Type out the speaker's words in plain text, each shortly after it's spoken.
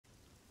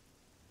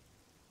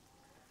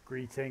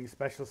Greetings,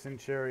 Special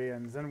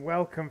Centurions, and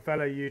welcome,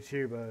 fellow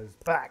YouTubers,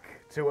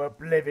 back to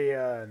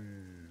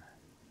Oblivion!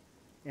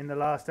 In the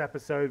last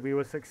episode, we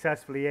were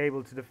successfully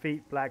able to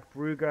defeat Black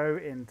Brugo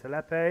in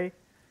Telepe,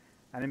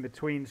 and in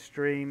between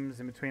streams,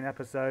 in between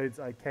episodes,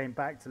 I came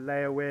back to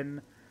Leowin.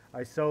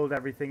 I sold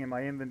everything in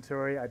my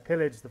inventory. I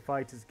pillaged the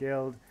Fighters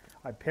Guild.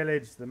 I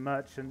pillaged the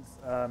Merchants,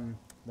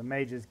 the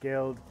Mages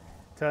Guild,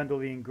 turned all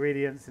the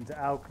ingredients into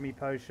alchemy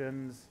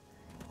potions,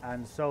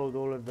 and sold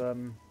all of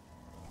them.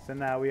 So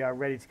now we are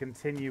ready to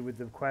continue with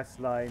the quest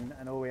line,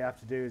 and all we have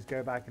to do is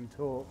go back and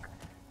talk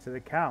to the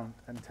Count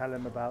and tell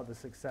him about the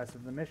success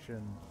of the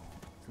mission.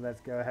 So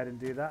let's go ahead and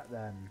do that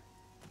then.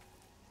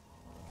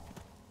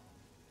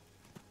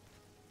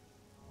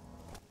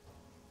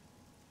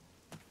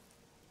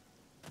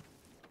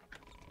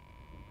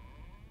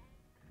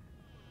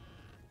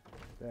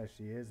 There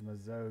she is,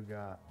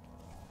 Mazoga.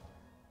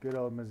 Good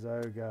old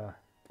Mazoga.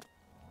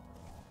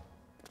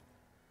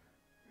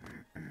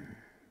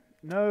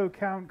 No,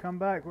 Count, come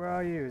back. Where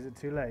are you? Is it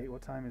too late?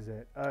 What time is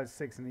it? Oh, it's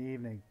 6 in the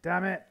evening.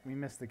 Damn it! We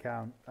missed the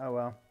Count. Oh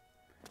well.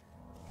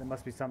 There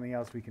must be something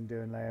else we can do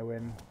in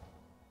Leowin.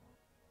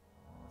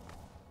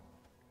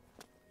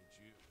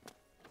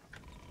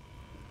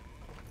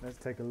 Let's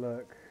take a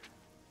look.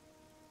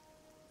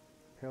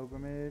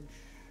 Pilgrimage.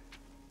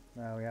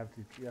 No, you have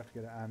to go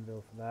to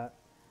Anvil for that.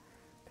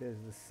 Here's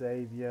the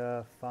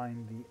Savior.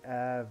 Find the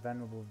Air.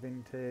 Venerable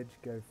Vintage.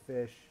 Go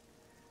fish.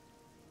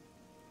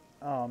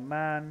 Oh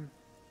man.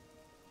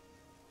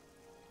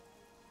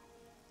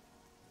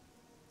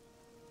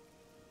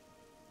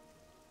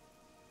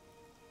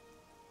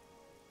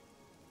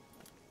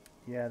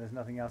 Yeah, there's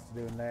nothing else to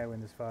do in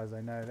Leowin as far as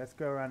I know. Let's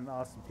go around and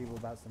ask some people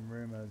about some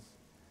rumors.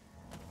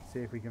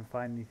 See if we can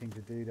find anything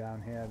to do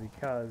down here,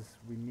 because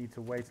we need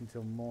to wait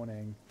until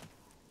morning.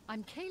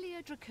 I'm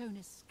Kalia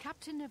Draconis,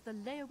 captain of the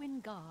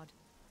Leowin Guard.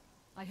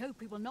 I hope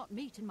we will not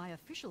meet in my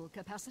official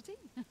capacity.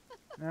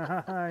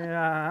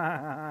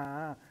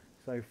 Yeah.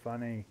 So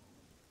funny.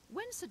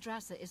 When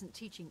Sadrasa isn't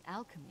teaching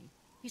alchemy,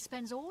 he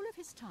spends all of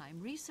his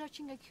time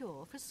researching a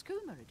cure for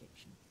skooma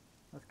addiction.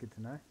 That's good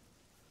to know.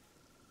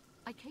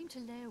 I came to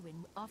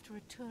Leowin after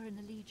a tour in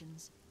the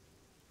Legions.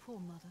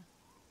 Poor mother.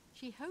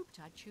 She hoped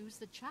I'd choose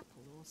the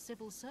chapel or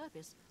civil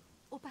service,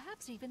 or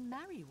perhaps even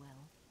marry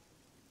well.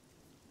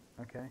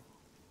 Okay.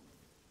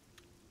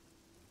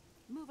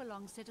 Move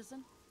along,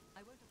 citizen.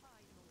 I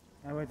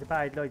won't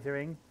abide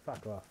loitering.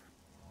 Fuck off.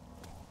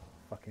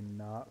 Fucking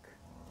narc.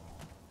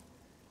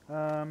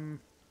 So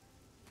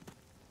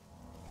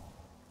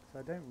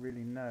I don't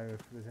really know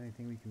if there's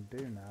anything we can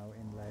do now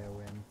in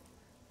Leowin.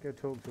 Go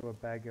talk to a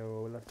beggar,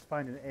 or let's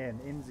find an inn.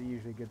 Inns are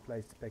usually a good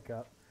place to pick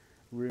up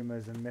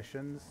rumors and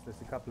missions. There's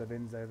a couple of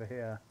inns over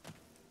here.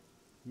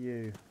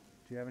 You.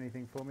 Do you have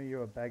anything for me?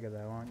 You're a beggar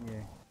though, aren't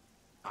you?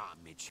 Ah,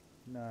 Mitch.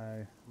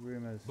 No.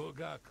 Rumors.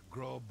 Bugak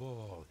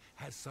Grobol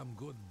has some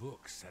good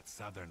books at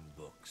Southern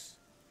Books.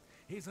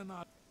 He's an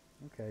odd...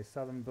 Okay,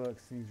 Southern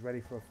Books seems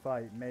ready for a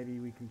fight. Maybe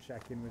we can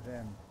check in with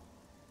him.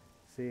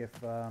 See if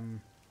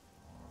there's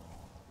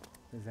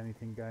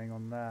anything going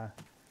on there.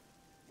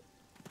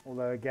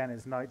 Although again,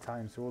 it's night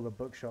time, so all the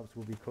bookshops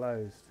will be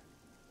closed.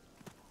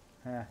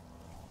 Yeah.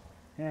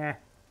 Yeah.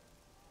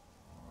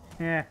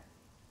 Yeah.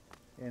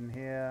 In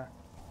here.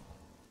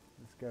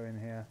 Let's go in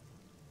here.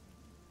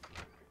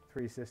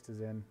 3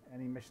 sisters in.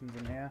 Any missions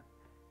in here?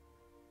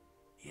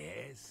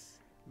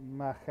 Yes.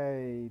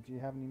 Mahe, do you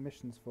have any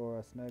missions for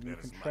us? No, you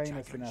can train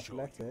us in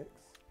athletics.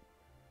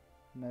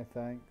 No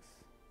thanks.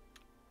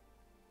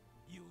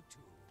 You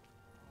too.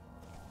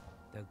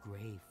 The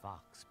gray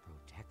fox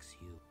protects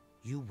you.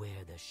 You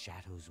wear the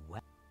shadows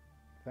well.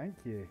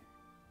 Thank you.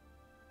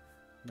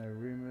 No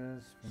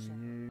rumors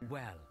from you.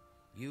 Well,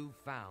 you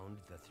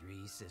found the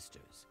 3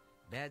 sisters.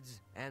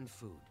 Beds and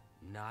food.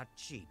 Not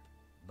cheap,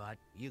 but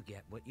you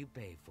get what you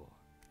pay for.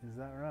 Is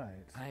that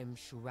right? I'm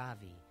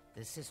Shuravi,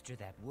 the sister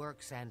that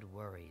works and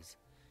worries.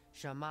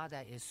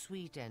 Shamada is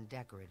sweet and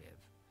decorative.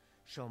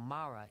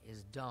 Shomara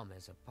is dumb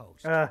as a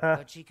post,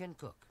 but she can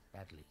cook,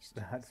 at least.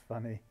 That's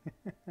funny.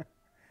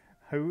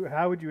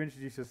 How would you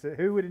introduce your sister?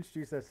 Who would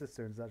introduce their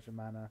sister in such a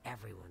manner?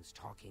 Everyone's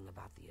talking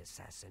about the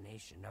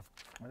assassination of...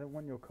 I don't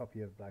want your copy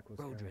of Blackwell's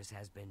Rodris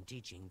has been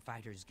teaching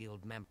Fighters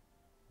Guild members.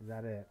 Is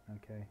that it?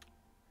 Okay.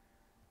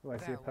 Oh, I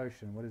see a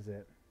potion. What is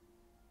it?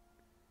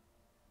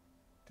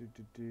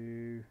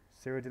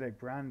 Cyrodil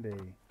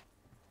brandy.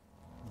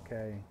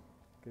 Okay.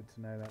 Good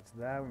to know that's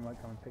there. We might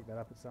come and pick that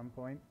up at some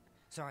point.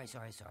 Sorry.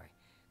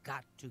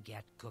 Got to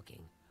get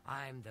cooking.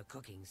 I'm the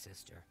cooking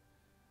sister.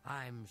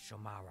 I'm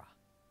Shomara,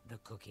 the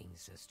cooking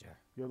sister.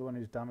 You're the one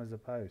who's dumb as a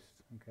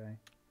post. Okay.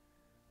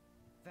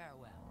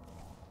 Farewell.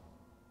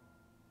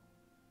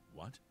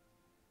 What?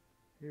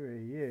 Who are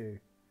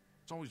you?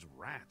 It's always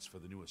rats for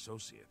the new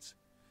associates.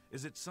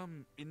 Is it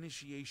some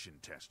initiation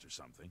test or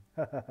something?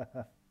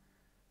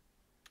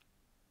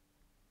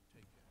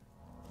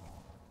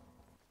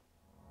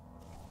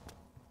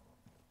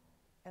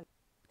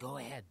 Go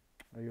ahead.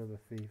 Oh, you're the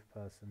thief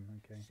person.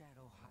 Okay.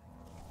 Shadow high.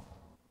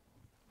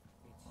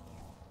 It's you.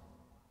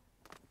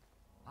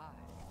 I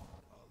heard any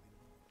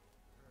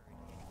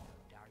of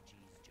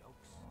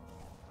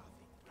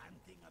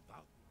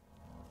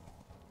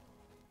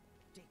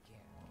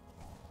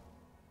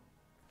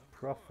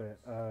profit.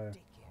 Oh,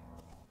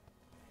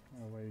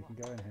 where you can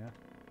go in here.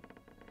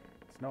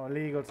 It's not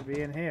illegal to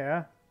be in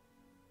here.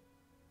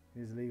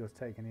 It is illegal to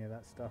take any of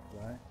that stuff,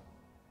 though.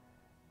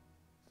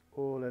 It's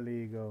all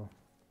illegal.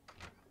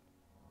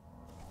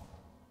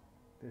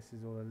 This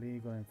is all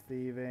illegal in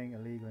thieving.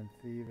 Illegal in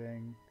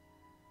thieving.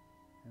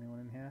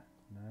 Anyone in here?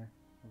 No.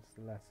 What's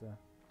the letter?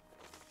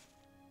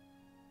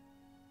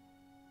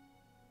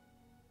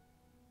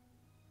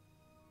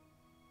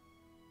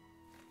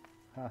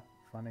 Huh,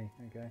 funny,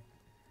 okay.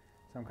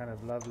 Some kind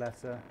of love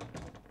letter.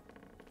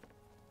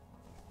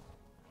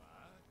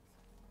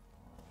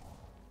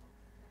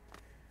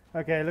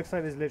 Okay, looks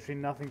like there's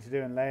literally nothing to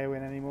do in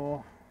Leowin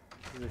anymore.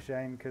 Which is a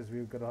shame because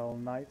we've got a whole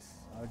night.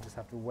 I would just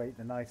have to wait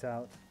the night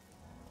out.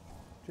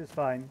 Which is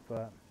fine,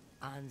 but...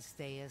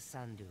 Anstea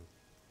Sandu,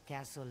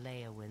 Castle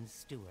Leowin's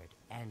steward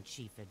and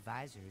chief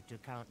advisor to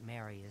Count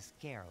Marius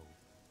Caro,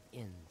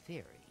 in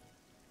theory.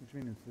 What do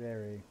you mean in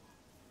theory?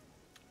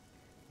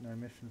 No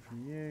mission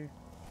from you.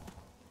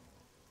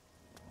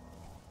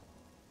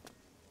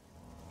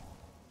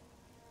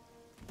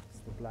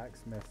 It's the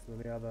blacksmith, so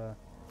the other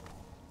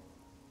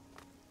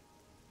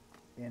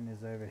inn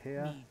is over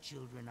here. Me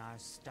children are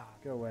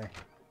starved. Go away.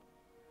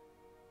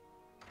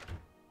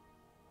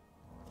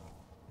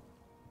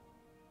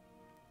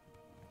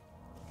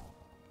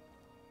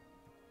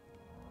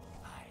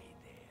 Hi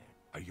there.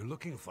 Are you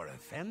looking for a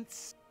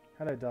fence?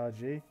 Hello,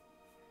 Darji.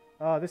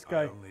 Oh, this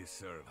guy. I only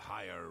serve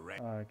higher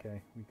rank. Oh,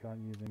 okay. We can't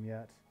use him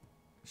yet.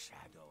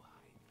 Shadow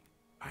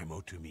hide. I'm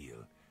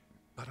Otumil,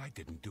 but I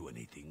didn't do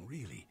anything,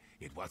 really.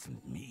 It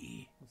wasn't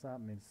me. What's that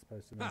mean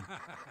supposed to mean?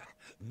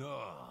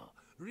 No,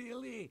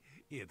 really?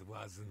 It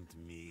wasn't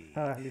me.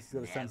 At least he's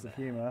got a sense of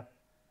humour.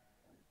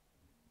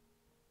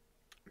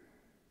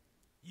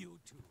 You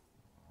too.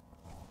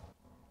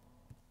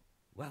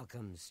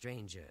 Welcome,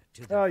 stranger,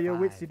 to the Oh, you're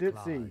Five Witsy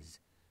Dipsy. Claws.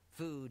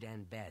 Food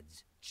and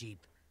beds,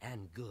 cheap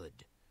and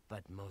good.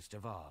 But most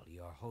of all,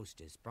 your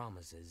hostess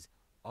promises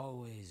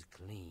always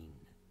clean.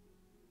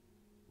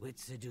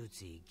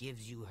 Witsadutsi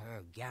gives you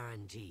her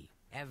guarantee.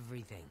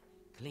 Everything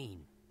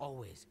clean,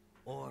 always,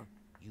 or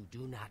you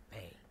do not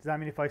pay. Does that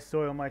mean if I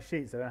soil my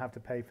sheets, I don't have to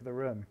pay for the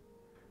room?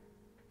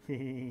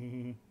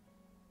 Spare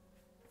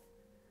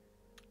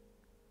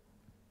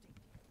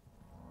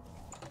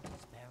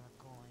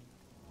a coin.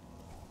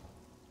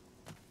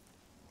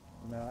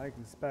 No, I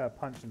can spare a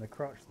punch in the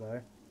crotch,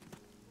 though.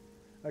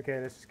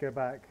 Okay, let's just go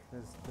back.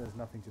 There's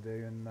nothing to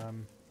do, and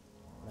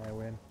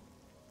Leowin.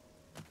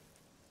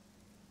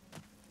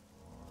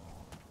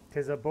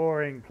 'Tis a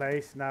boring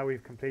place. Now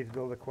we've completed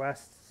all the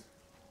quests.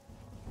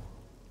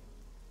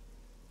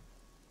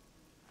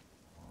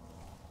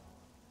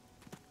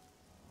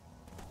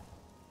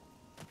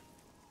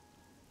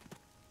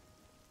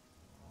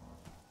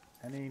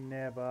 Any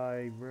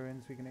nearby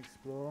ruins we can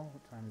explore?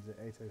 What time is it?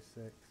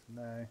 8:06.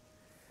 No,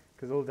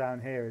 because all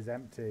down here is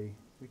empty.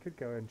 We could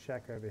go and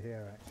check over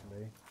here,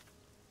 actually.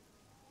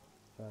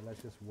 But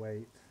let's just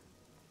wait.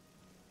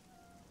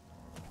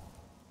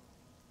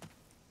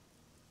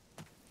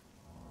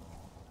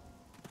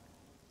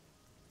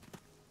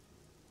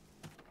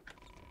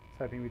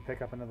 Hoping we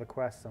pick up another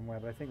quest somewhere,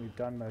 but I think we've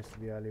done most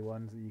of the early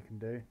ones that you can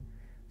do.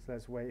 So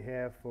let's wait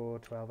here for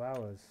 12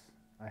 hours.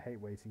 I hate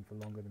waiting for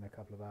longer than a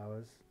couple of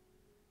hours.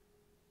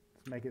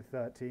 Let's make it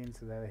 13,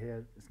 so they're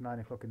here. It's 9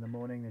 o'clock in the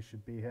morning. They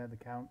should be here, the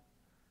count.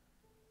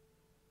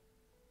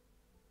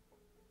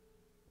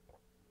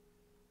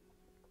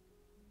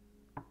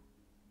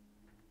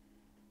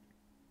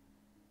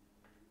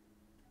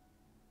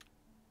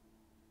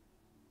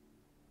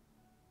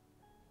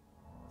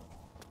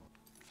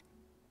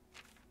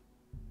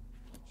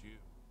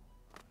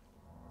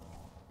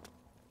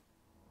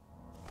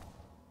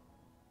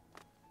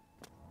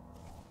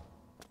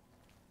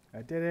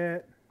 I did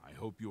it. I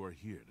hope you are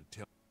here to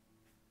tell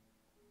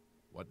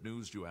what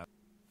news do you have.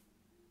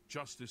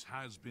 Justice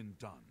has been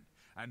done,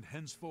 and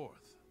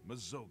henceforth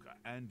Mazoga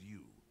and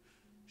you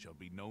shall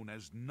be known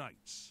as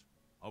Knights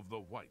of the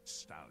White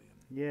Stallion.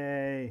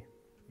 Yay.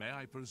 May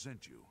I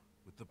present you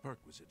with the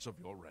perquisites of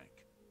your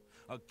rank,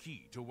 a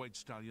key to White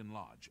Stallion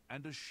Lodge,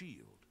 and a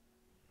shield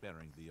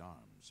bearing the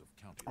arms of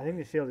County. I think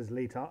the shield is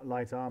light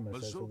armor, so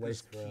it's a Mazoga's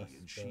waste key for us.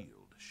 and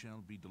shield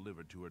shall be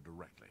delivered to her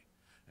directly,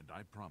 and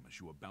I promise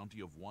you a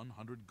bounty of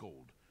 100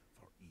 gold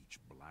for each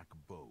black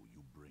bow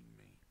you bring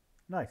me.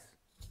 Nice.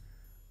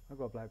 I've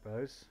got black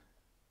bows.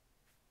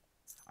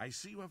 I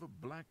see you have a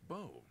black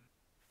bow.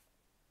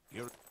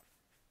 Here.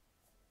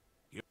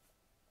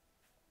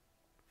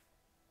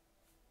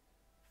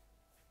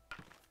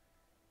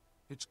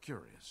 It's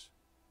curious.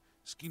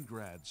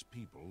 Skingrad's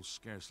people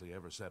scarcely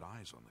ever set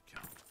eyes on the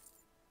Count,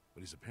 but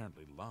he's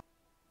apparently loved.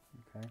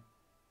 Okay.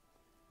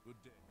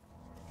 Good day.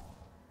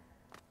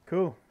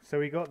 Cool. So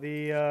we got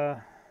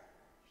the,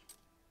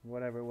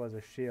 whatever it was,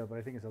 a shield, but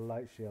I think it's a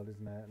light shield,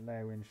 isn't it?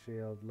 Leowin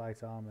shield,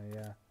 light armor,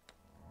 yeah.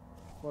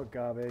 What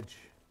garbage.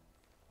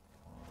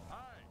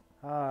 Hi.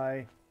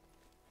 Hi.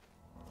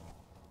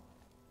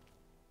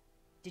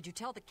 Did you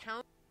tell the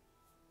Count?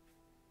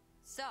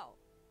 So,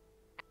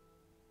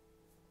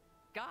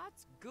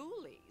 God's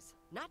ghoulies.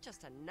 Not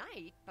just a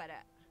knight, but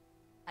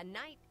a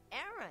knight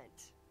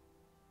errant.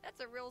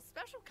 That's a real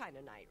special kind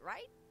of knight,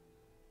 right?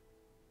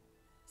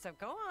 So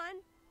go on,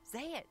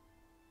 say it.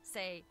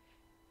 Say,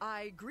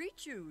 I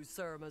greet you,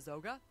 Sir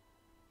Mazoga.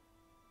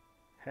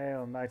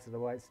 Hail, Knight of the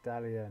White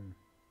Stallion.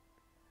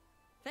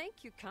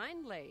 Thank you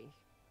kindly,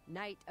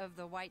 Knight of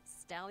the White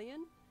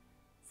Stallion.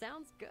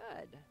 Sounds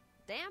good.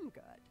 Damn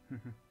good.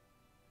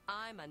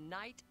 I'm a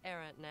knight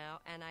errant now,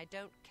 and I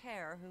don't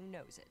care who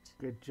knows it.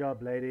 Good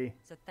job, lady.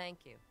 So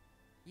thank you.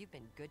 You've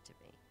been good to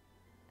me,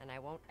 and I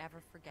won't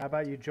ever forget How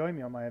about it. you join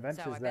me on my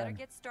adventures So I better then?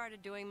 get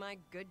started doing my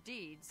good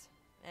deeds,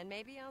 and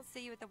maybe I'll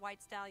see you at the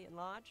White Stallion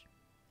Lodge.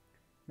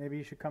 Maybe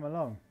you should come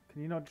along.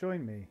 Can you not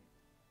join me?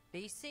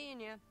 Be seeing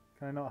you.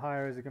 Can I not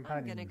hire as a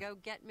companion? I'm gonna go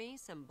get me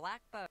some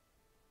black bow.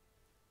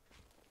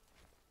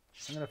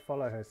 I'm gonna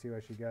follow her, see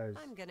where she goes.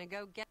 I'm gonna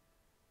go get...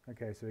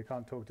 Okay, so we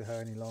can't talk to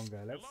her any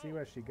longer. Let's see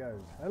where she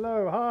goes.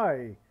 Hello,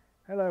 hi!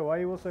 Hello, why are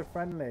you all so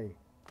friendly?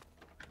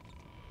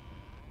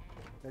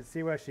 Let's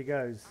see where she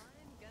goes.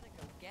 I'm gonna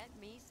go get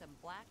me some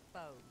black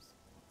bows.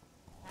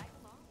 Tag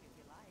along if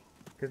you like.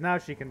 Because now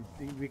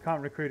we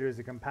can't recruit her as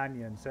a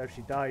companion, so if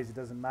she dies it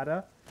doesn't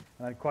matter.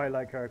 And I'd quite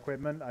like her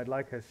equipment. I'd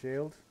like her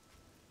shield,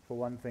 for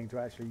one thing, to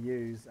actually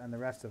use, and the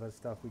rest of her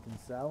stuff we can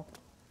sell.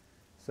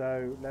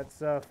 So let's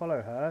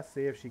follow her,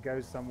 see if she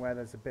goes somewhere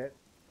that's a bit,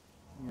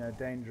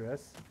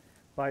 dangerous,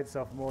 bites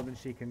off more than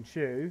she can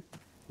chew.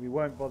 We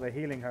won't bother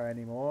healing her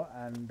anymore,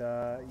 and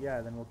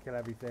yeah, then we'll kill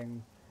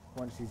everything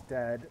once she's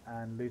dead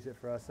and loot it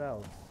for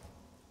ourselves.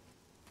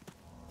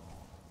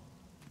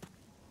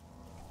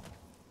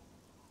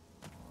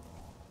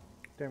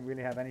 Don't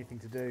really have anything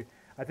to do.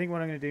 I think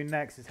what I'm going to do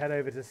next is head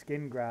over to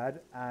Skingrad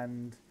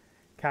and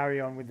carry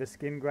on with the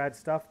Skingrad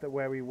stuff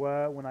where we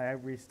were when I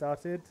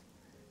restarted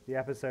the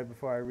episode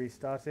before I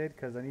restarted,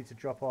 because I need to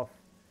drop off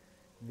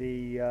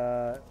the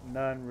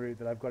Nern route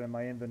that I've got in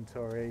my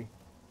inventory.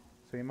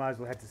 So we might as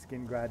well head to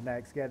Skingrad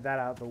next, get that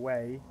out of the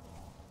way.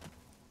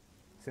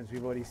 Since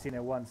we've already seen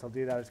it once, I'll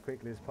do that as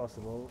quickly as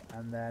possible,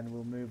 and then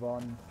we'll move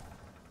on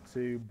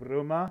to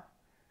Bruma,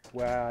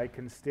 where I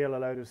can steal a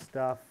load of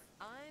stuff.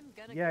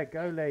 Yeah,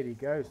 go lady,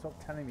 go.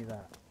 Stop telling me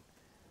that.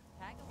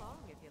 Tag along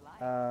if you like.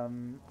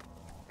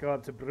 Go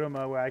up to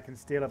Bruma, where I can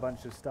steal a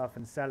bunch of stuff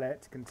and sell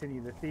it to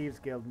continue the Thieves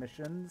Guild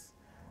missions,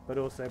 but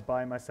also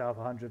buy myself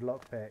 100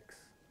 lockpicks,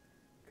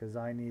 because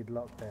I need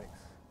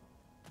lockpicks.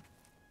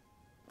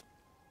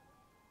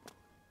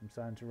 I'm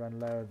starting to run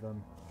low of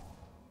them.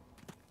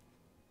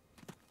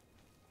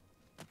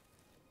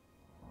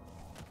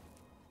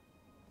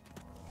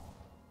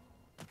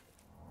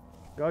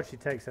 God, she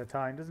takes her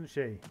time, doesn't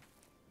she?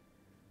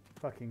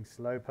 Fucking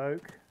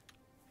slowpoke.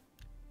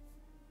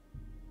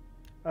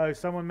 Oh,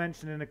 someone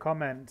mentioned in a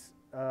comment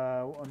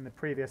on the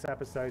previous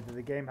episode that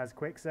the game has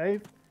quick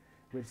save,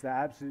 which they're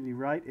absolutely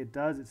right. It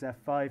does. It's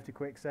F5 to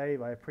quick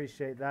save. I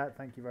appreciate that.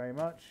 Thank you very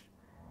much.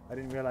 I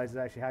didn't realize it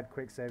actually had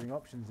quick saving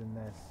options in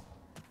this,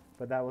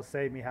 but that will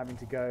save me having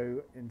to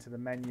go into the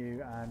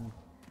menu and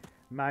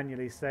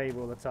manually save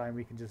all the time.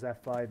 We can just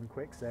F5 and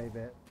quick save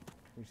it,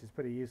 which is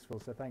pretty useful.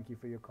 So thank you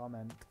for your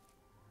comment.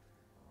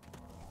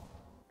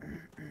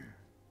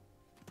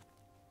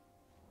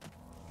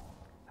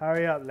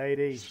 Hurry up,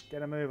 lady.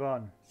 Get a move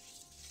on.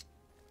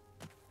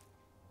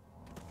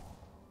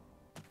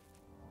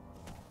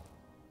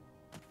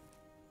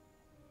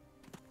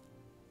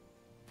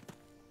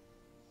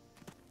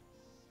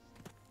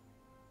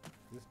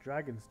 Is this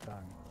dragon's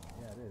tongue?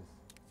 Yeah, it is.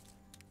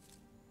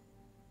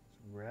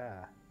 It's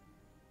rare.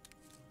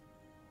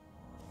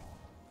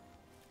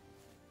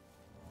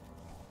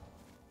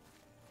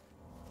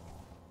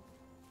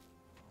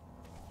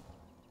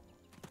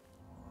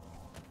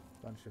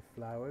 Bunch of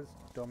flowers.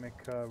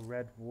 Domica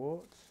red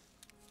wart.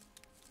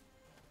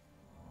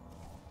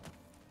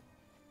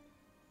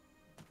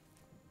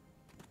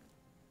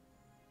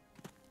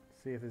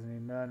 See if there's any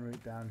Nern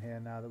route down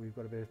here now that we've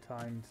got a bit of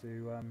time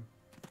to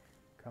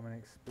come and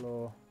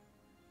explore.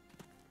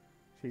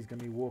 She's going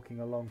to be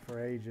walking along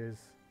for ages.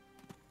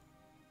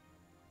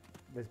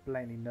 There's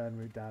blatantly Nern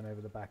route down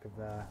over the back of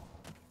there.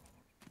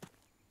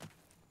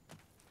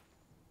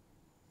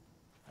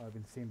 Oh, I've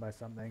been seen by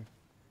something.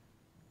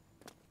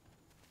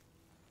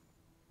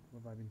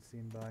 What have I been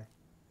seen by?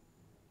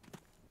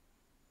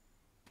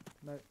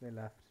 Nope, they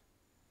left.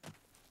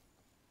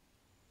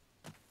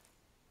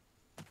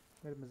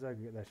 Where did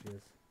Mazoga get? There she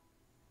is.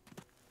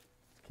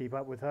 Let's keep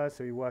up with her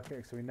so we work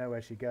it, so we know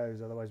where she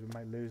goes, otherwise we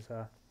might lose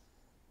her.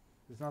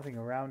 There's nothing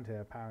around here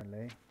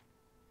apparently.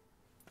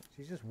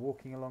 She's just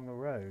walking along the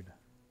road.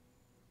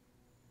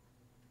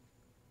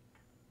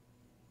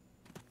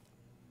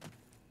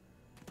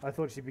 I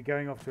thought she'd be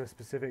going off to a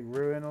specific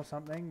ruin or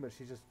something, but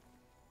she's just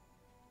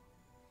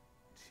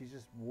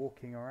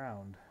walking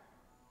around.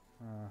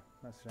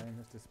 That's a shame,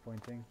 that's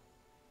disappointing.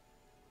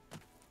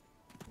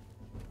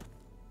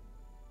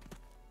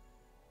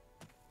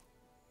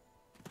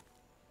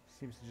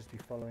 Seems to just be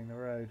following the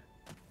road.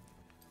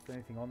 Is there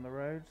anything on the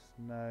road?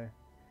 No.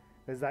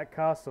 There's that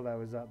castle that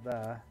was up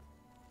there.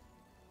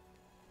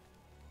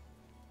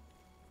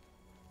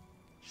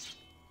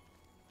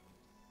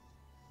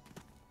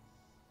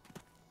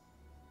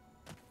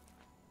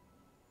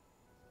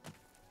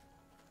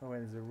 Oh wait,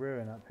 there's a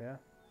ruin up here.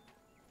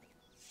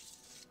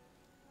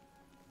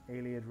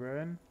 Iliad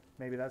ruin.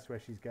 Maybe that's where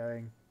she's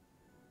going.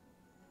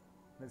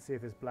 Let's see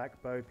if there's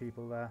black bow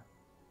people there.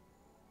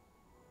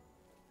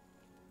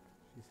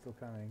 She's still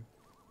coming.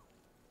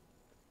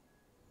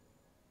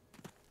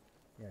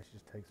 Yeah, she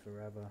just takes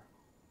forever.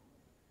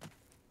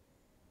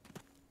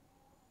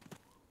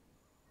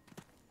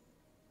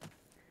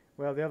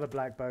 Well, the other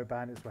black bow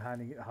bandits were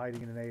hiding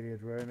in an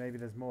Iliad ruin. Maybe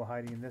there's more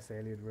hiding in this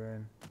Iliad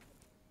ruin.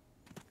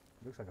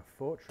 Looks like a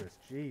fortress.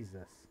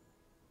 Jesus.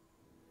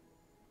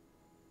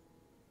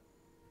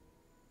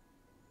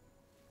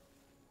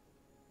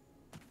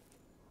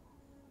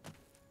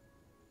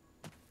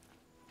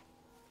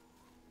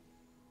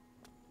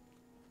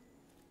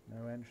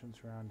 No entrance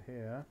around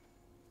here.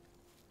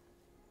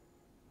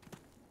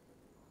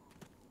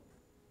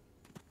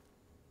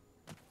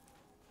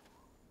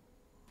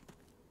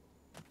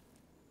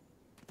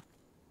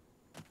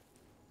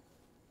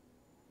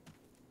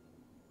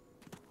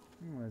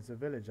 There's a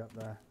village up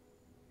there.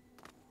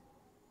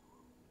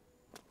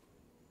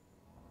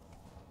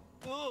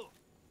 Oh.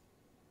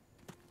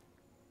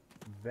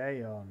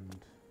 Beyond.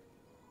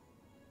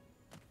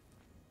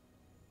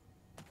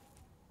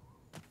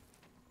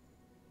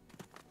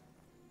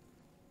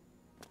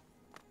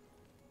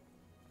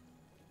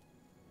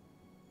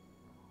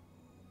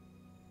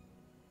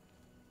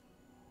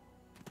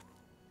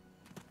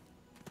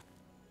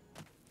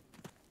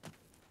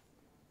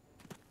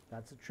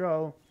 That's a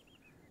troll.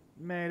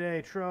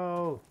 Mayday,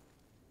 troll!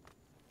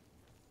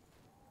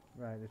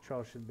 Right, the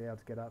troll shouldn't be able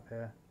to get up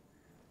here.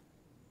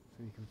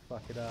 So you can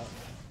fuck it up.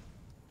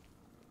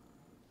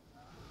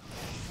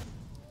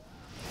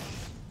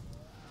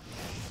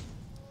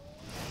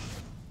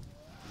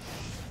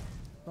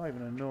 It's not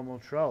even a normal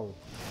troll.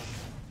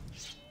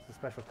 It's a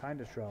special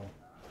kind of troll.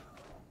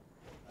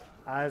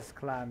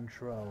 Clan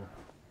troll.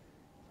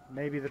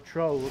 Maybe the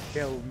troll will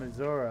kill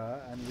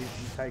Missoura and we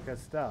can take her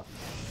stuff.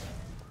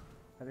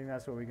 I think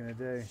that's what we're going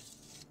to do.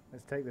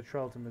 Let's take the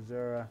troll to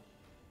Missoura.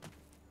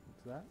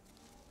 What's that?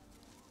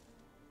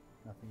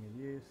 Nothing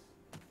of use.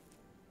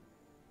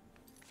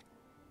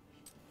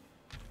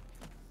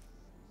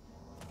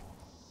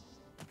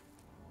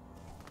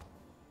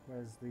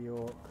 Where's the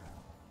orc?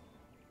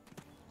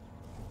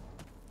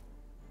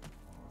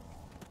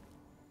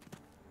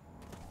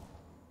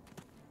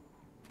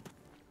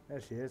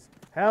 There she is.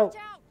 Help!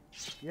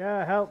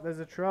 Yeah, help! There's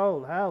a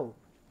troll. Help!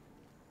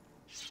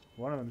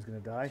 One of them's gonna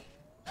die.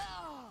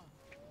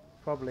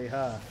 Probably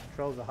her.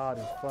 Trolls are hard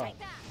as fuck.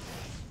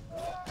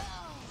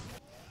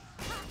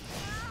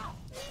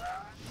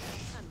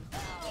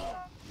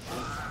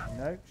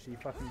 Nope, she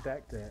fucking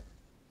decked it.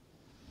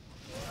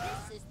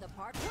 This is the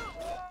part.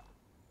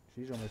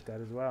 She's almost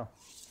dead as well.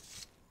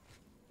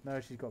 No,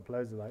 she's got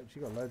loads of life. She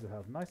got loads of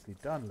health. Nicely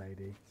done,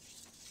 lady.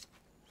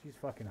 She's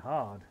fucking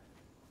hard.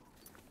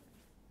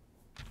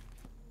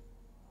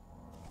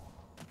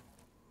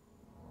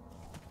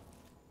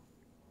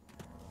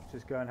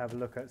 Just go and have a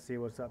look at, see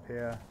what's up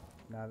here.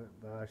 Now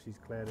that she's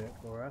cleared it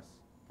for us.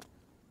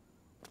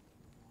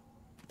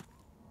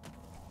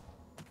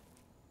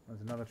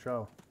 There's another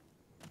troll.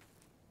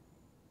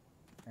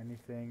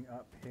 Anything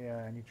up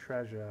here? Any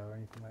treasure or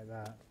anything like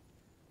that?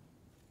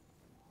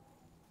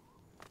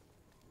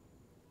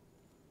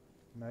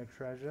 No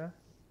treasure?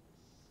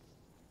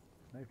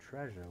 No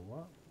treasure,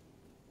 what?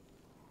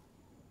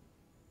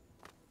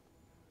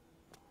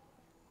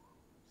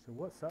 So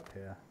what's up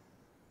here?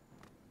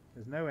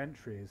 There's no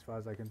entry as far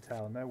as I can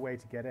tell. No way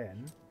to get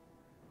in.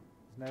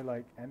 There's no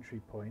like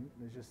entry point.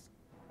 There's just...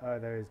 Oh,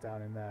 there is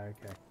down in there.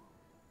 Okay.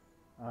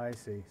 I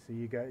see. So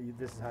you go...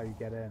 this is how you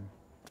get in.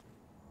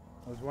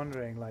 I was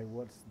wondering like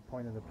what's the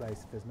point of the place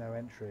if there's no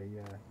entry.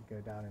 Yeah, you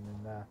go down and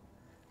in there.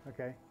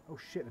 Okay. Oh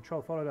shit, the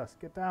troll followed us.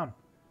 Get down.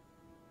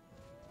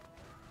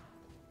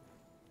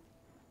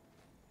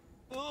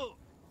 Oh.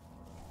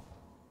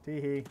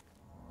 Teehee.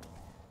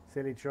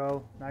 Silly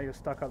troll. Now you're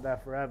stuck up there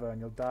forever and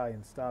you'll die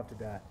and starve to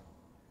death.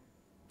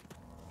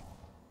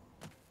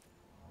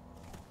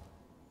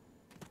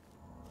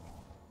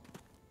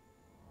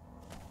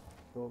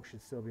 The orc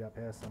should still be up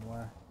here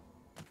somewhere.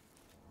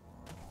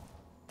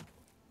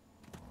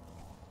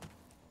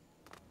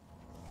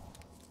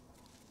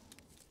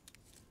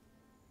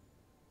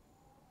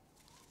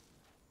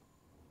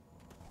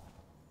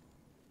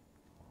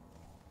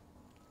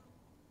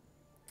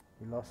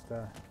 We lost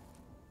her.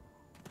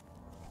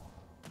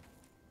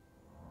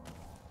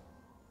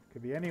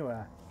 Could be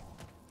anywhere.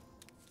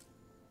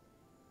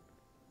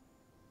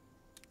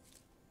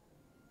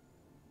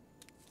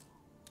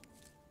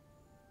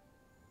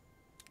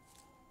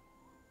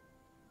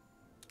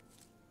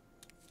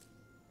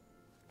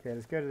 Okay,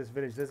 let's go to this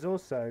village. There's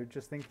also,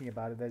 just thinking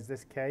about it, there's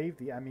this cave,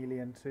 the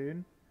Amelian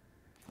Tomb,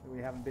 that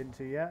we haven't been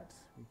to yet.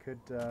 We could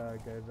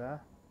go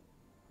there.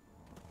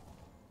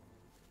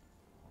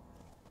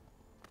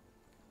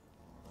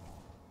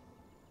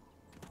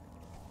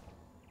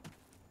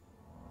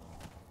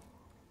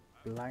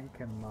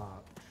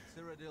 Blankenmarch.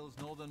 Cyrodil's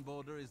northern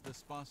border is the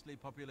sparsely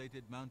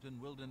populated mountain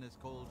wilderness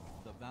called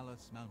the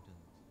Valus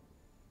Mountains.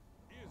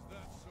 Is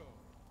that so?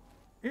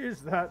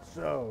 Is that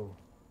so?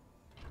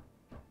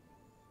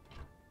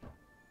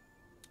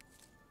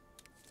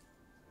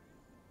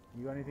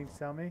 You got anything to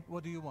tell me?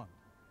 What do you want?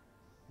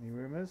 Any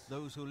rumors?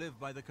 Those who live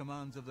by the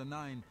commands of the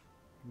Nine.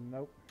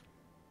 Nope.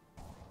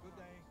 Good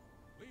day.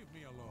 Leave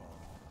me alone.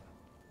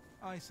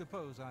 I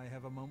suppose I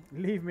have a moment.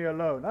 Leave me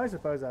alone. I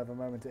suppose I have a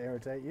moment to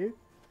irritate you.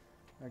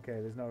 Okay,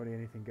 there's not really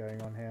anything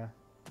going on here.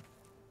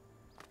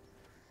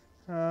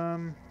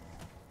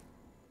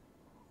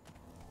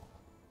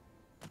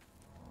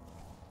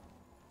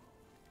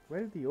 Where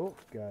did the orc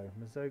go?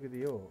 Mazoga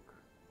the orc.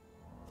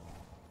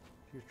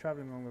 She was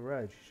travelling along the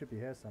road. She should be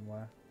here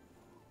somewhere.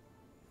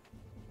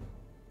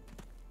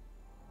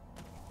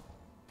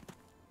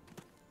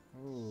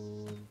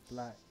 Ooh,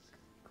 black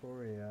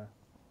courier.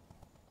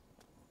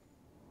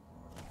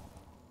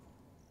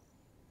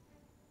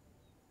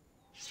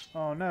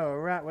 Oh no, a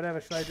rat, whatever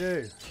should I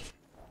do?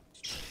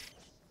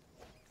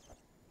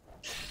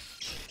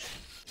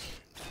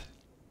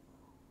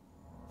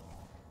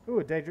 Ooh,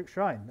 a Daedric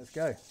Shrine, let's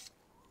go.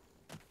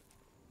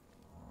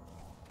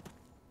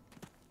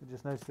 I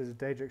just noticed there's a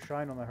Daedric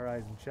Shrine on the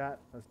horizon, chat.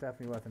 That's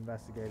definitely worth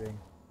investigating.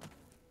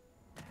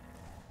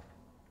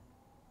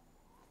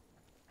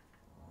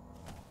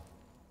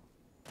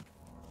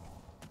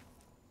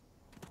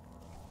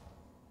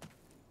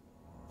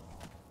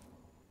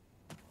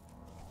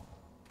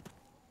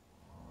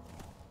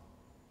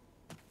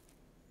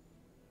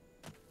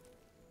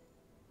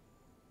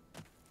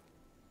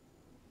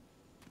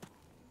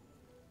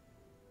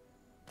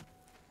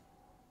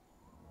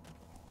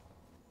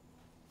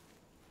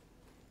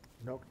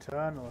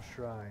 Nocturnal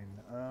Shrine.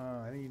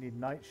 Oh, I think you need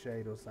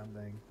Nightshade or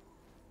something.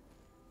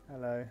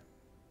 Hello.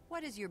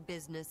 What is your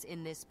business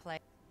in this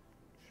place?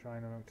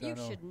 Shrine of You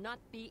Nocturnal. should not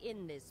be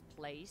in this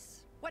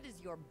place. What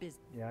is your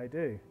business? Yeah, I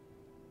do.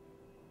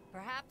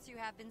 Perhaps you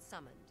have been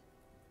summoned.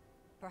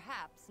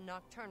 Perhaps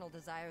Nocturnal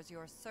desires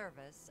your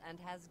service and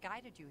has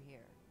guided you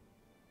here.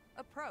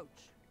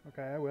 Approach.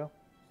 Okay, I will.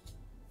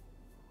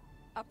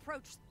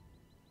 Approach.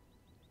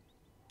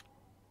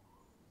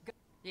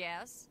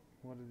 Yes?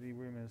 What are the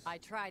rumors? I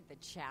tried the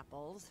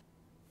chapels.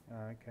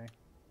 Oh, okay.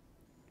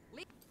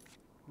 Le-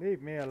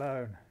 Leave me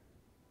alone.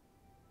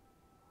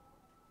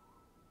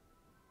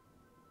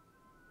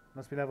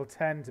 Must be level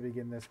 10 to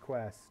begin this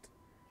quest.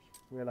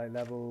 We're like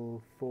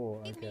level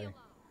 4. Okay.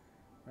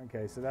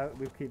 Okay, so that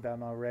we'll keep that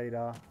on our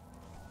radar.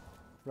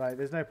 Right,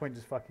 there's no point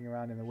just fucking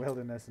around in the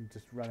wilderness and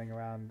just running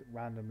around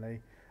randomly.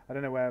 I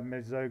don't know where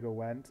Mizoga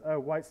went. Oh,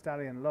 White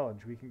Stallion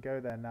Lodge. We can go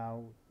there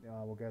now.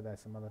 Oh, we'll go there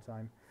some other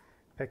time.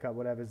 Pick up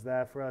whatever's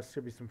there for us.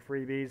 Should be some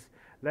freebies.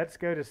 Let's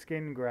go to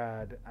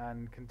Skingrad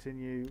and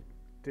continue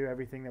do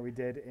everything that we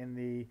did in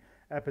the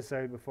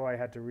episode before I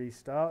had to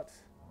restart.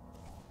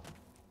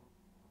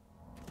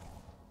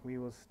 We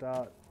will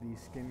start the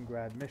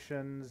Skingrad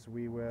missions.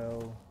 We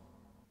will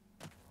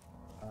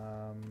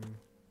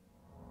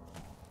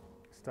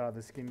start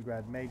the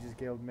Skingrad Mages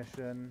Guild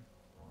mission.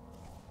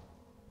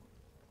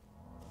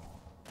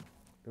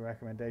 The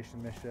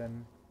recommendation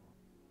mission.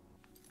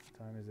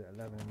 What time is it?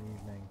 11 in the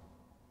evening.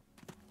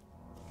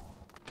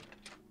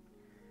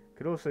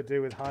 Could also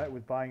do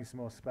with buying some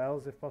more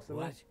spells if possible.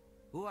 What?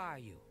 Who are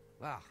you?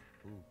 Ah,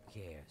 who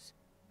cares?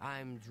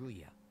 I'm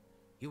Druya.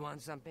 You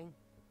want something?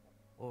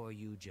 Or are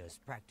you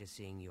just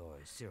practicing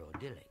your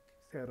Cyrodilic?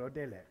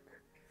 Cyrodilic.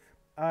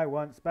 I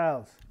want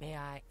spells. May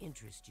I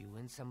interest you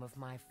in some of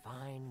my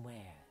fine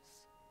wares?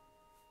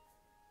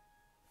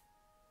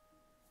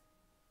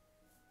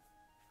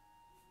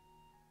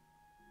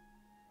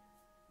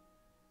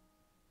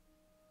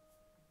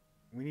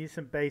 We need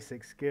some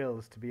basic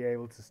skills to be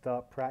able to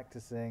start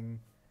practicing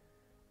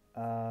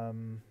our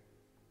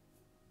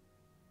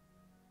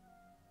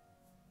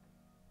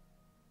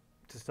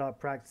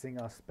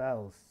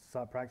spells,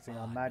 start practicing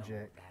our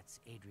magic. No, that's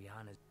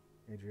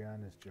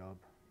Adriana's job.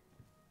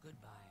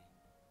 Goodbye.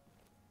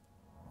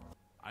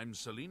 I'm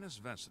Salinas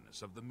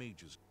Vesinus of the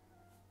Mages.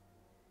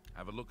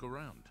 Have a look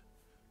around.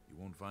 You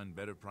won't find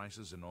better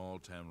prices in all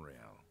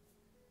Tamriel.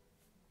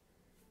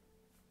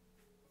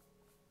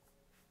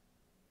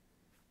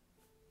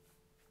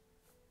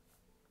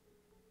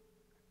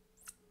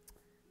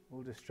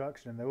 All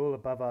destruction, and they're all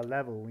above our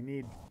level. We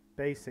need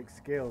basic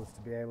skills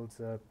to be able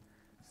to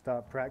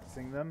start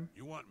practicing them.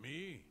 You want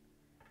me?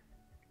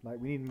 Like,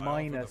 we need I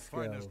minor offer the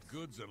skills. finest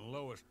goods and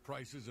lowest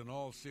prices in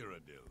all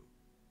Cyrodil.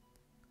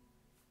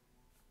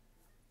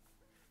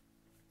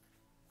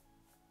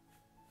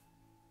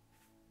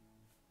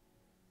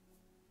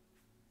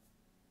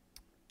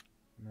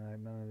 No,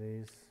 none of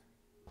these.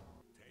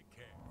 Take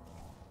care.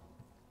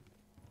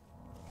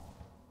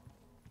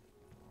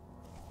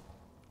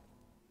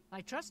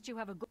 I trust you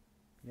have a good...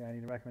 Yeah, I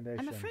need a recommendation.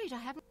 I'm afraid I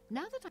haven't...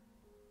 Now that I...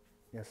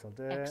 Yes, I'll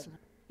do it. Excellent.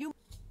 You...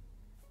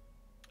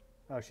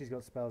 Oh, she's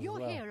got spells You're as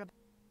well. here.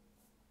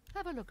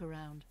 Have a look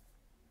around.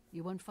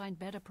 You won't find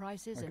better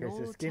prices in Okay, all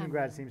so Skingrad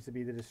Tamriel. seems to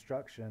be the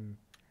destruction.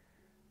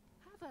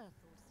 Have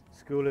a...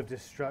 School of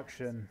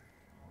Destruction.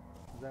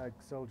 Is that a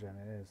soul gem?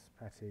 It is.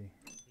 Petty.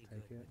 Be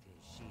Take good it. with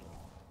his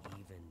shield.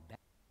 Even better.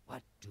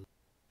 What do...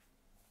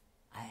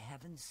 I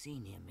haven't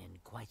seen him in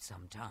quite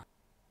some time.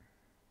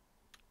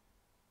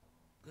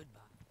 Goodbye.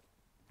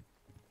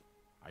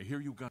 I hear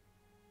you got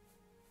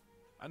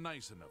a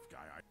nice enough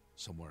guy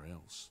somewhere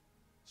else.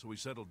 So he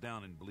settled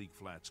down in Bleak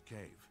Flats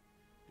Cave.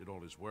 Did all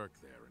his work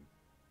there and...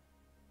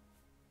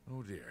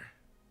 Oh dear.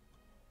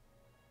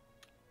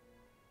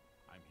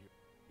 I'm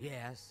here.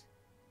 Yes.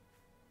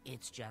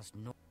 It's just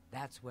no.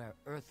 That's where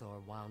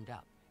Earthor wound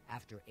up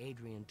after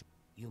Adrian.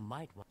 You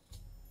might want.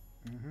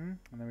 And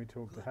then we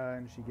talk to her,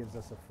 and she gives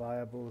us a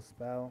fireball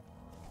spell.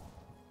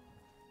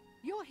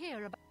 You're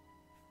here about...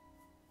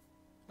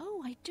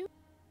 Oh, I do.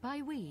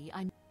 By we,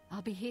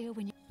 I'll be here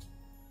when you...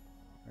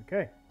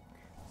 Okay,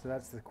 so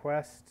that's the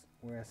quest.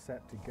 We're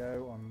set to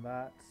go on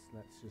that.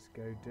 Let's just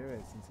go do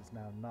it since it's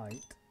now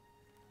night.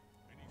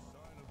 Any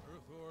sign of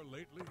Earthor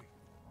lately?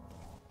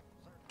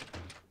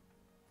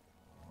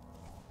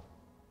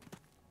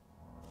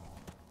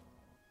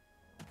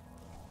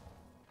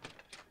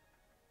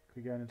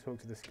 Can we go in and talk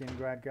to the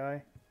Skingrad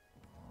guy?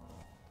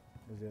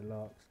 Is it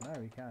locked? No,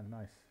 we can.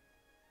 Nice.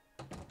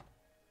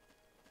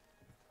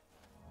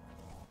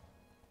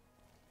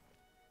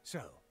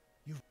 So,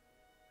 you...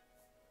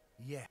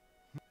 Yeah.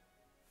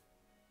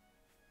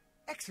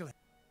 Excellent.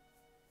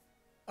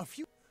 A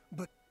few...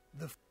 But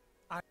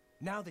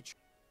now that you...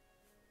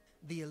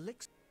 The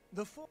elixir...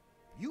 The four...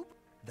 You...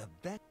 The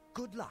bet...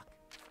 Good luck.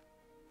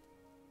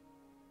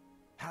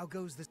 How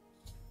goes this...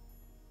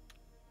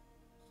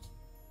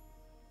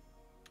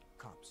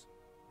 Cops.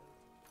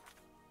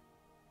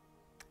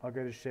 I'll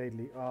go to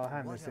Shadley. Oh, I'll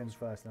hand What this in else?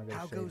 first, and I'll go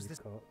How to goes Shadley this-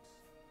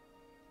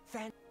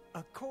 Cops.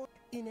 Accord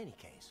in any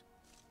case.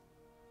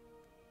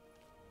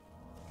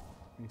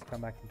 Need to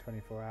come back in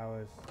 24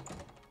 hours.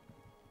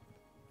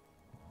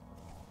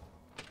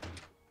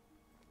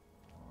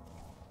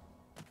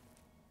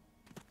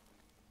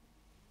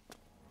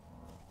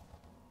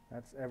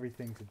 That's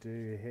everything to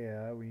do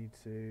here. We need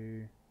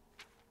to...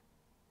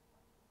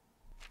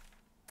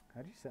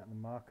 How do you set the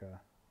marker?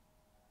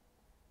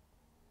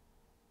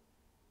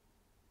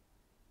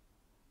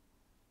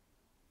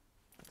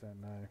 I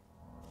don't know.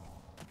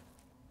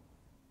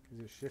 Is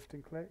it shift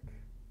and click?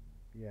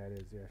 Yeah, it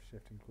is. Yeah,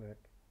 shift and click.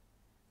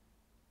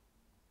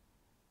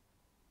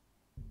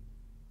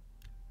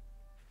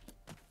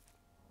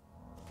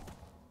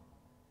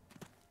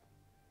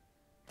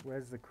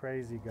 Where's the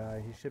crazy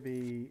guy? He should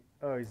be...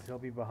 Oh, he'll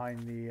be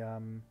behind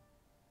the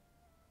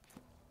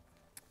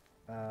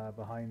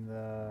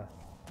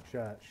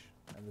church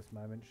at this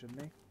moment,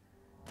 shouldn't he?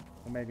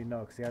 Or maybe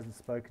not, because he hasn't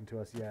spoken to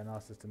us yet and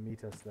asked us to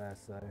meet us there,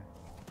 so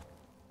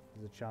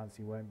there's a chance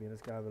he won't be.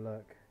 Let's go have a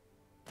look.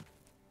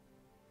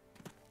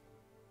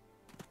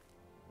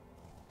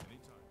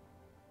 Anytime.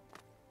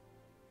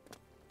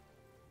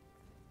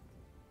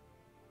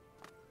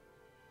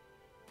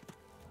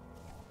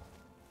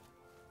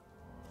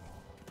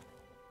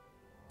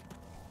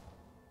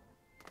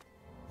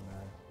 No,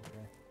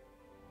 okay.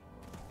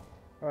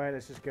 Alright,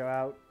 let's just go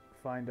out,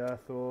 find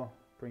Earthor,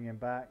 bring him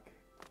back.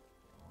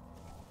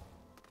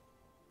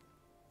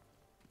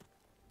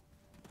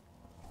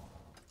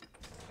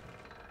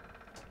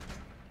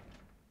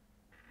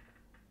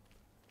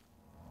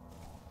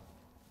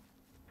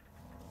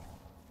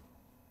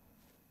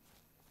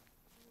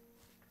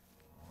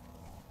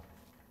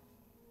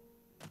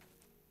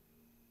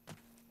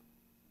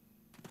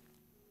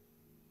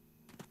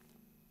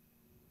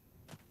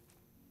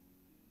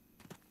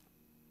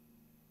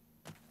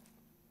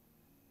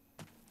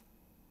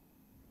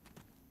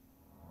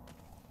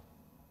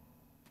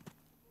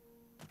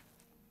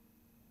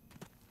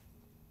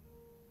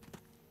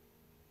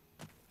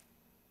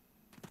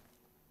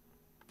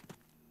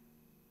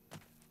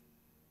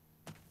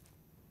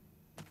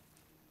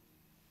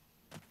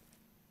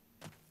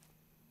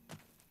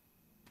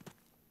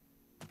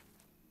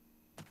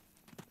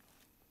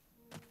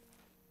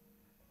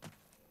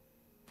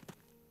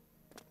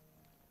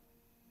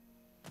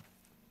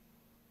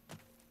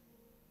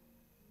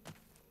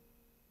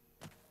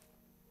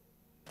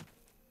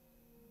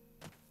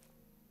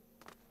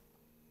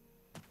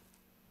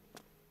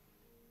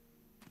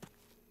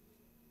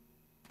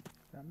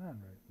 That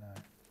man route? No.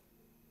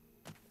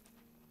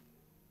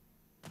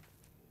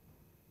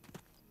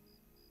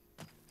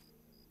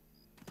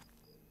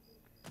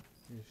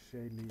 Here's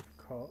Shade Leaf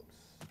Cops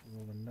with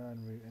all the Nern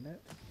route in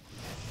it.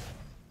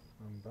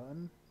 Wrong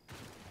button.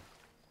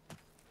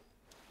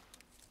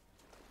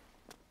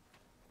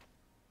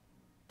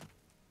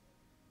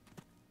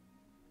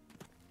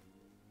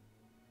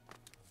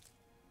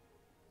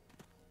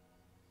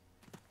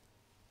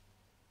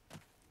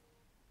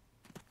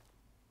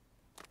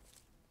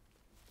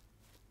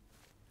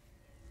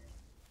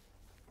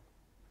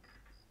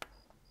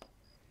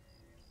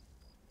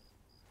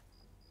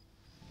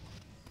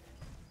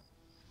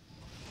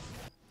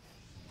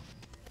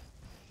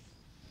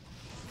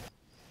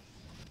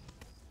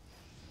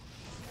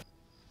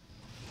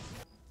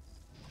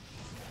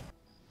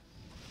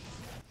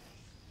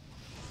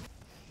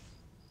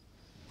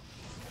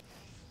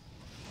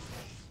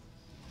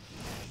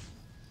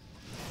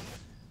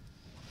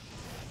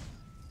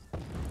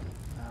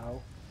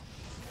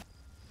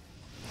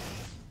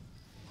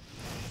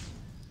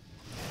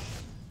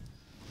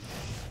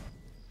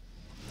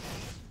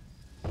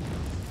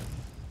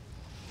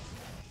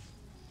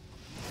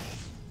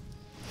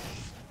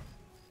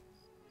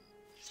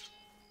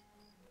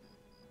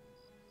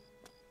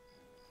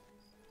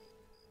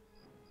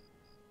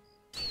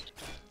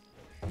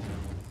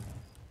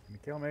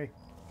 kill me.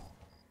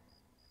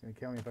 He's gonna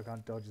kill me if I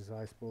can't dodge his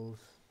ice balls.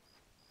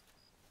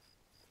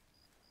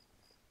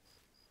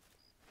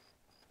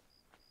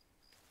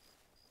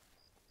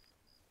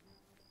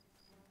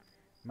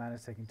 Man,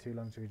 it's taking too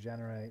long to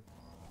regenerate.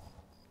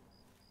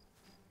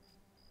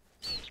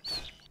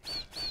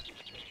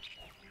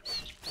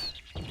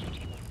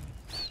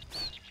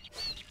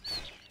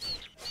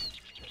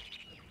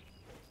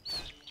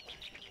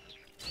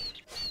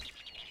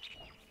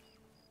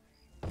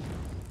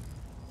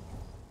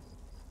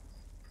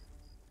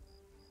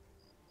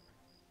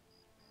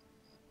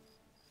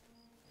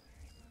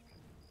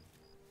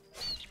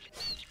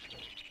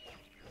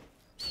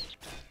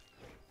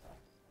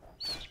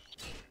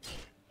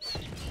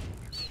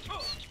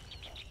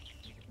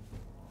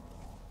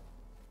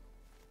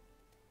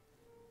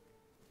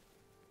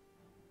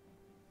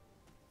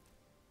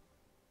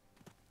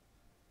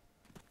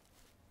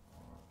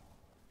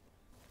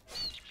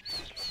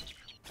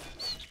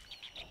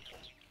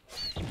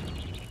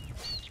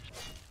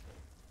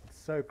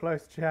 So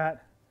close,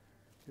 chat.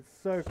 It's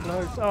so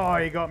close. Oh,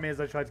 he got me as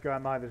I tried to go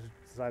on my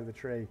side of the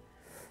tree.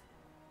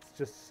 It's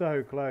just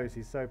so close.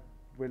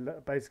 We're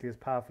basically as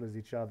powerful as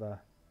each other.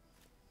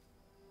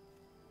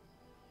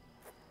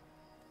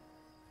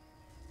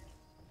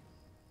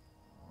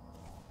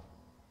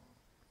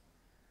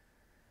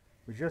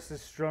 We're just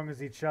as strong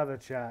as each other,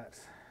 chat.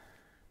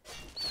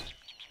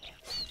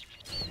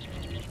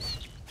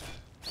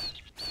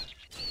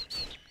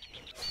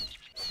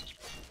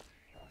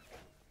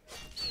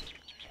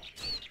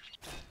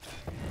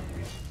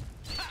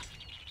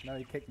 No,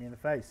 he kicked me in the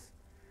face.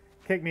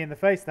 Kicked me in the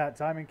face that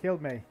time and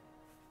killed me.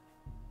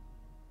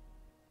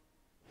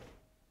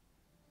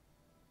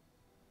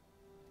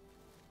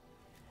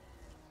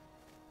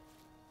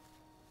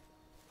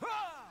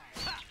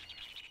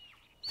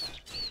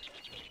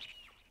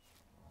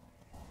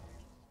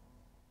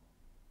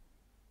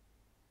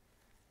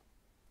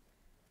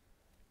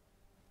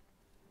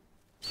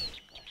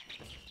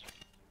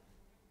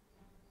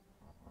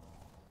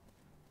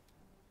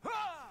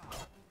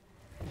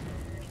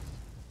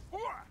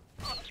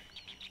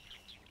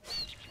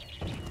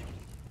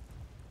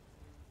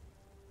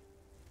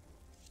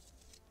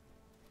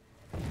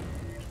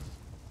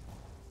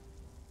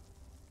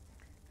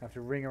 Have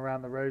to ring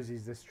around the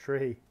rosies this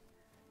tree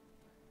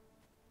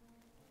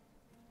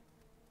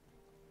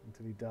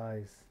until he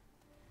dies.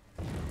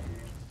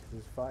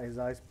 His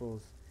ice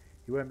balls.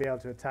 He won't be able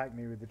to attack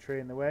me with the tree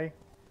in the way,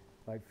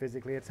 like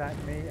physically attack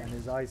me, and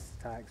his ice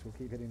attacks will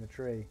keep hitting the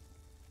tree.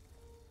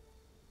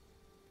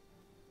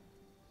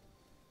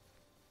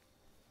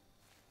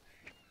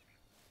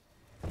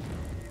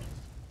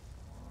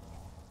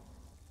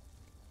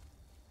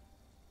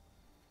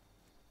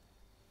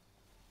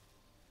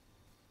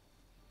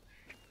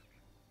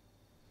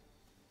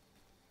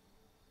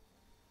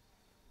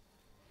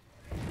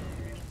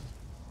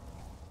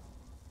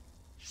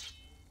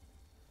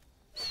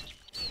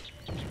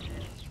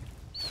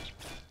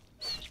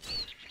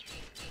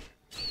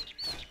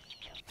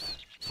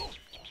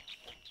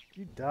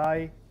 You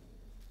die.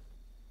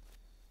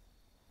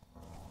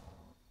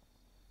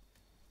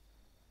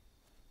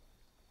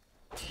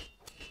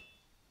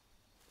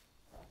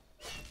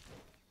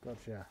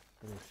 Gotcha,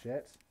 little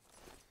shit.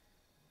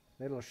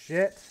 Little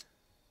shit.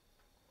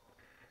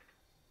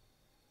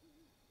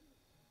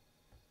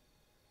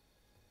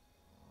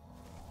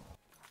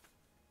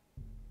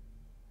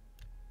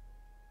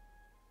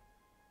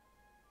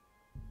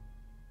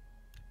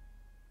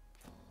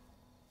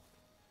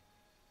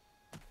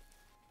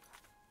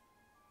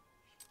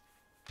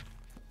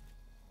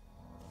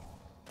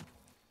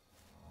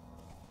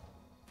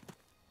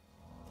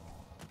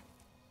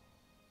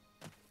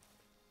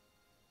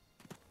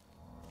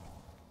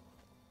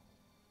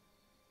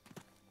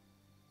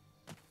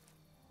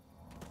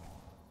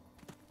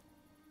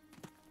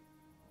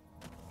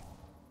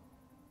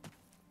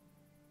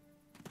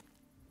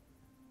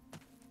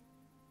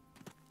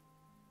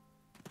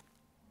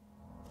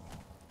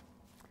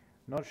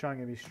 Not sure I'm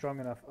going to be strong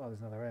enough. Oh,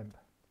 there's another imp.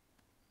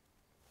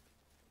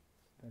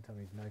 Don't tell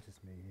me he's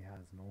noticed me. He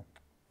has, no.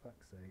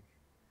 Fuck's sake.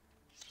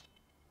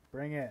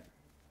 Bring it.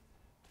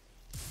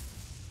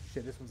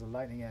 Shit, this one's a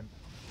lightning imp.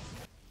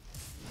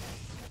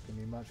 It's going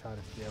to be much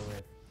harder to deal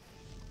with.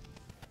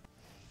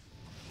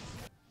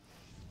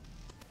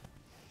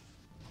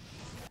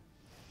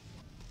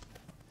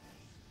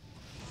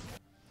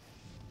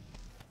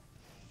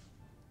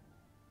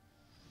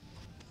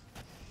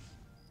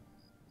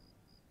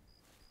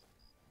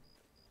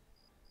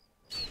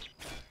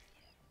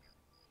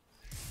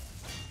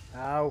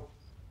 Ow.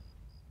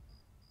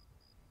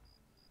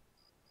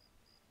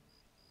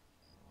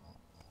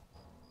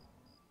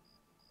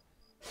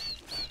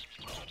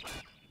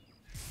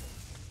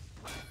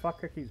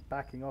 Fucker keeps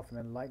backing off and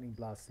then lightning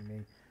blasting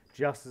me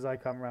just as I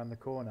come around the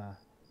corner.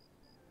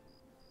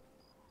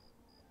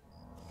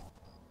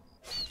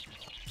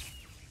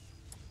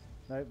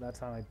 Nope, that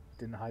time I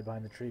didn't hide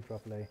behind the tree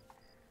properly.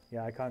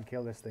 Yeah, I can't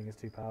kill this thing,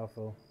 it's too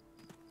powerful.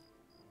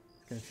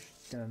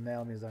 It's gonna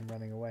nail me as I'm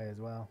running away as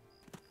well.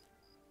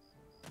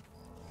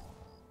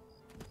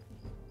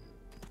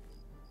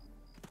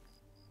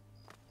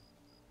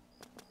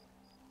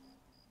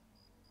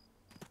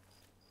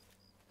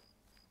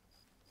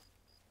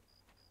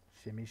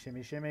 Shimmy,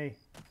 shimmy, shimmy.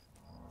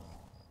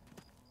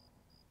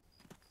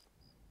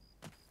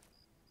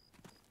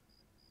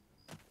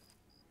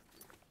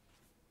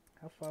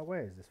 How far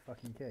away is this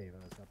fucking cave?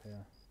 Oh, it's up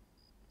here.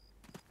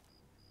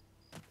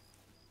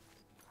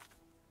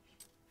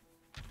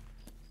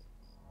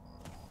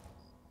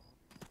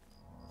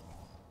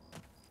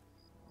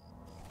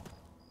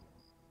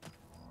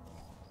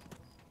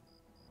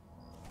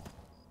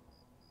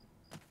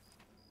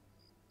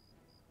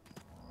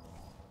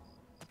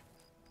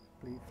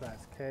 Bleak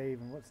Flats Cave,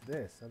 and what's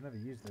this? I've never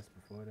used this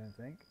before, I don't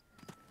think.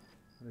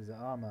 What is it?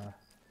 Armor.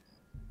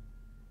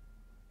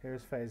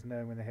 Hero's fate is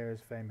known when the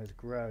hero's fame has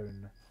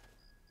grown.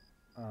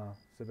 Oh,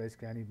 so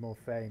basically I need more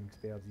fame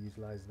to be able to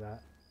utilize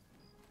that.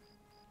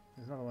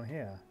 There's another one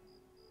here.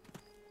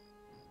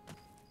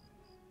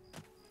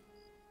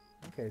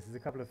 Okay, so there's a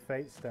couple of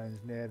fate stones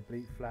near the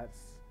Bleak Flats.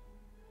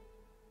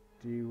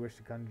 Do you wish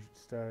to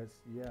stir its...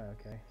 Yeah,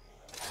 okay.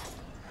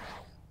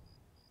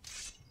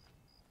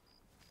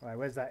 Right,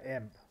 where's that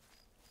imp?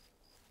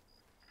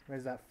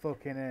 Where's that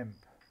fucking imp?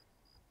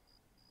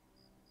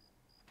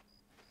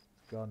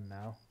 It's gone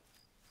now.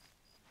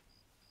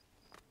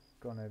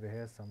 Gone over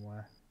here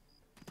somewhere.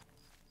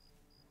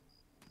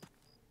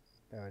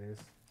 There it is.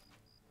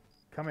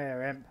 Come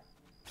here, imp.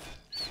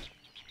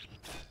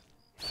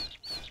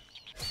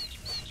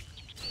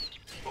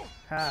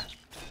 Ha!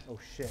 Oh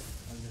shit.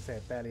 I was gonna say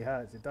it barely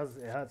hurts. It does.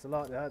 It hurts a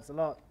lot. It hurts a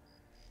lot.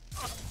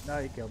 No,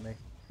 you killed me.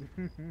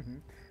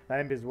 That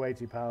imp is way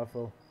too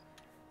powerful.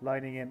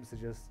 Lightning imps are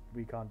just...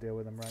 We can't deal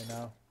with them right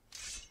now.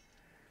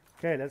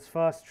 Okay, let's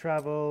fast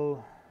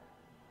travel.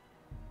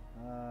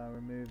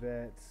 Remove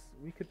it.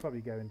 We could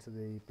probably go into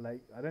the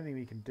Blake... I don't think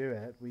we can do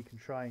it. We can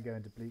try and go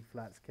into Bleak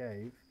Flats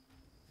Cave.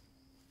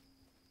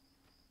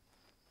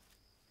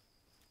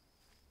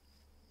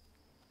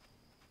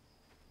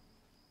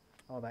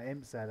 Oh, that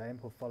imp said that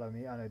imp will follow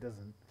me. Oh, no, it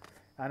doesn't.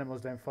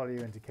 Animals don't follow you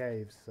into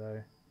caves,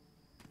 so...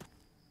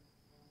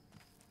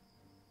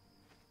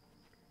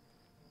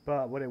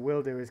 But what it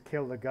will do is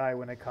kill the guy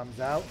when it comes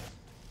out.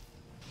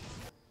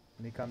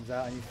 When he comes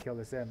out, I need to kill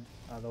this imp.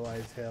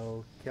 Otherwise,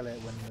 he'll kill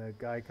it when the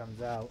guy comes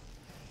out.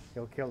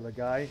 He'll kill the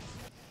guy.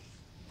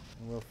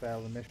 And we'll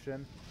fail the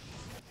mission.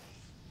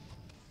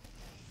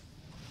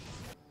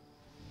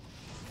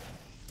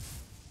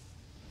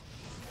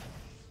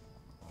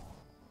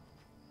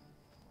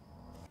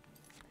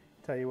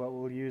 Tell you what,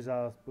 we'll use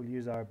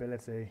our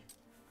ability.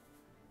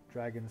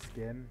 Dragon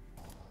skin.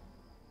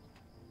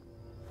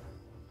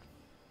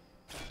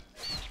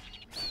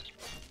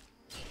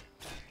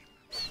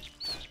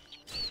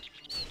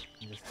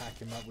 And just hack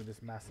him up with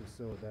this massive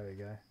sword. There we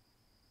go.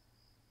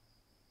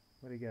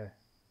 Where'd he go?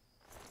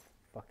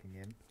 Fucking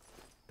imp.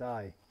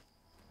 Die.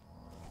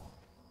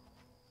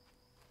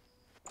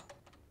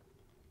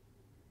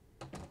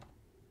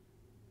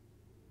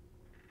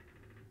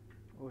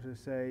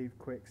 Autosave,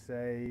 quick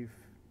save.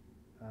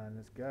 And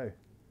let's go.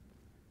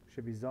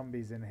 Should be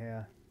zombies in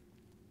here.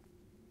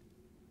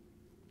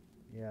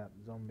 Yeah,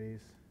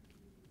 zombies.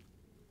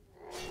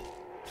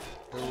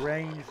 The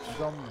ranged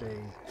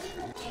zombie.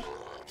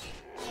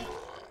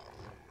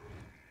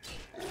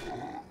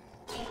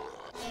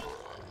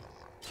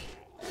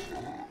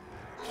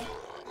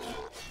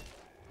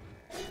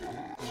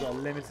 We've got a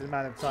limited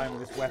amount of time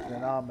with this weapon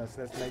and armor,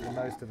 so let's make the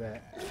most of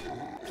it.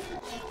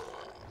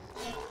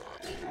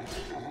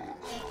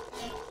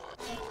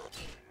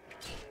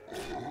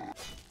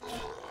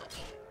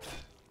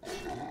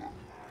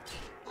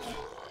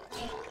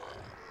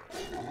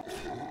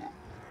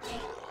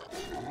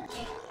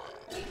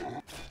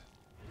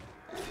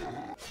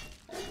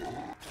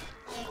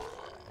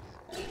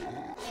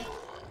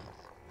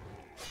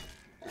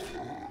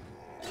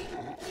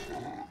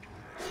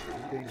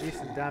 Doing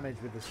decent damage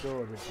with the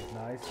sword, which is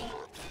nice.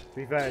 To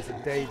be fair, it's a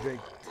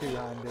Daedric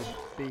two-handed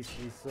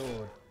beastly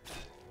sword.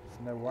 It's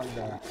no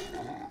wonder.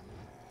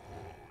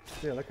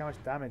 Still, look how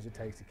much damage it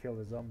takes to kill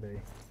the zombie.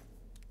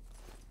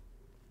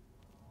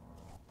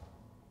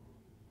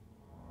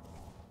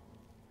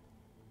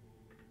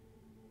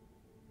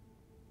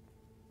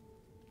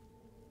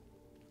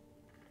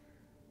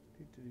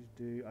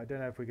 I don't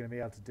know if we're going to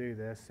be able to do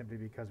this, simply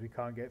because we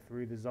can't get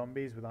through the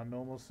zombies with our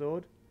normal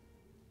sword.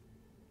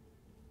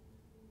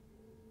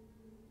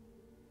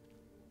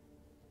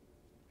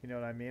 You know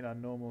what I mean? Our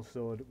normal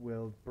sword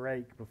will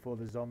break before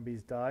the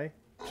zombies die.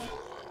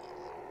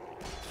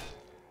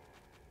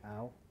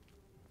 Ow.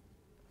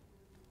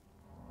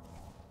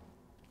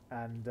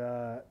 And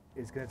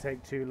it's going to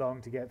take too long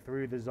to get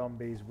through the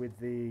zombies with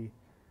the...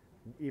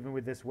 Even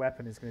with this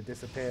weapon, it's going to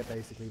disappear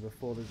basically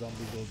before the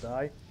zombies will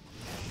die.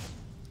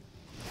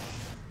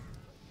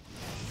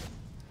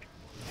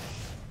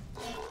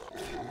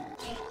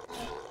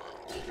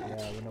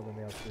 Yeah, we're not going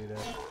to be able to do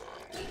this.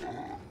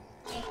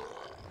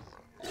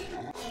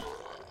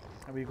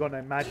 And we've got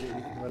no magic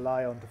we can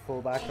rely on to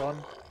fall back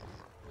on.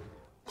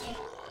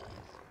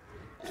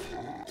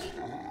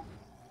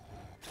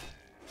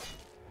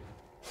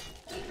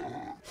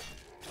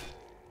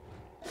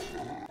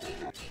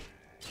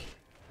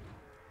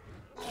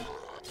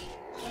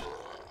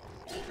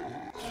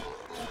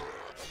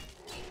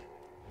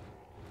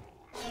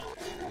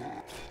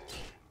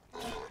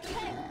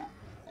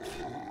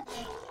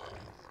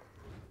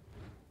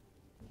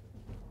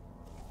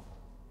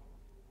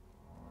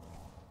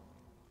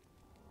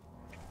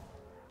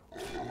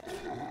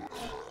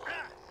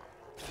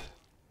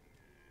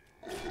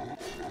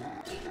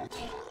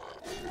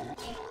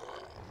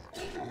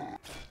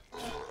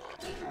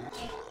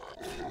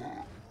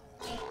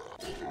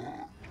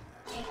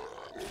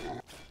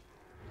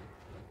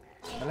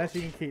 Unless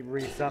you can keep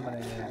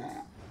resummoning it.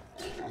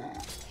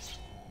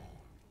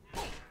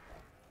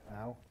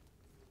 Ow.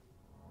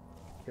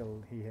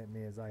 He hit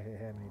me as I hit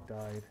him and he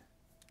died.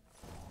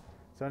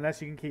 So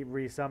unless you can keep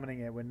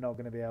resummoning it, we're not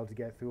going to be able to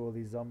get through all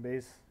these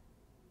zombies.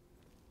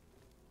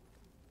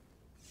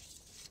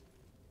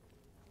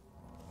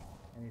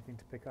 Anything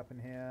to pick up in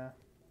here?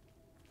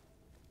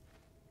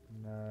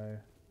 No.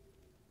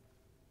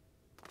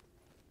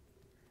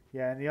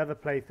 Yeah, in the other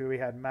playthrough we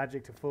had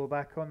magic to fall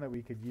back on that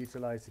we could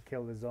utilize to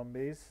kill the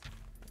zombies.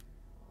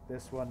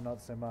 This one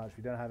not so much.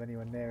 We don't have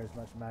anywhere near as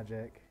much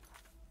magic.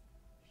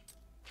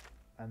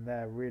 And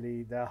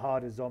they're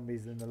harder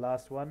zombies than the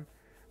last one.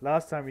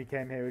 Last time we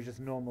came here it was just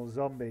normal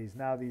zombies.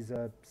 Now these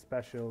are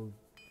special,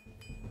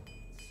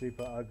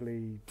 super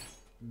ugly,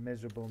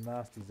 miserable,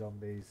 nasty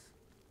zombies.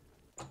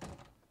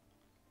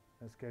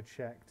 Let's go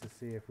check to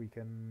see if we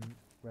can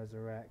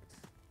resurrect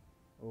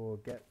or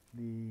get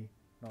the,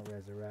 not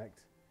resurrect,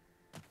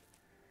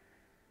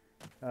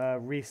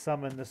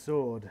 resummon the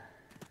sword.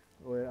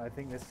 Or I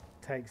think this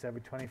takes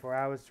every 24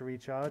 hours to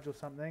recharge or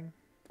something.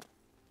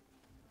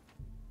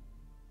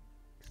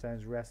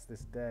 Stones rest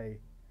this day.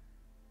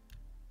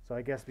 So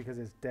I guess because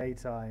it's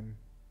daytime.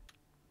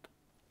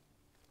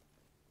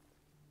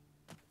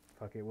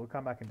 Fuck it, we'll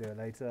come back and do it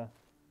later.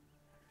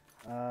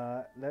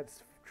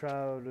 Let's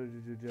try.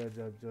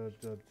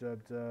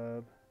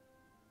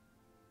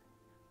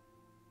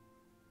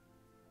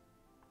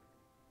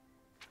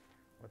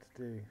 What to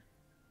do?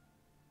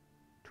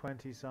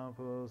 20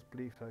 samples,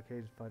 Belief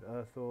Arcades, find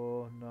Earth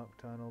Ore,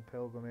 Nocturnal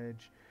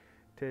Pilgrimage,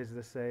 Tears of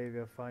the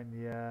Saviour, find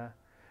the air.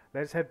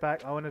 Let's head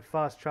back. I want to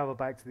fast travel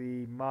back to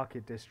the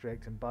market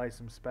district and buy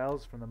some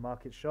spells from the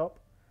market shop.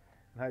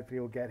 And hopefully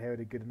we'll get here at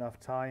a good enough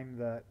time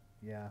that,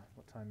 yeah,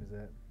 what time is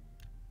it?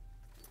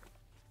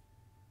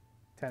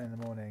 10 in the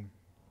morning.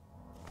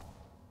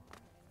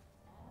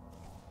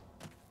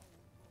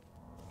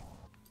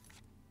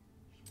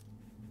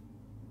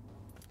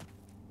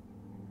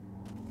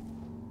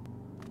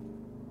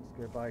 Let's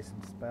go buy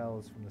some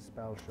spells from the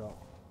spell shop.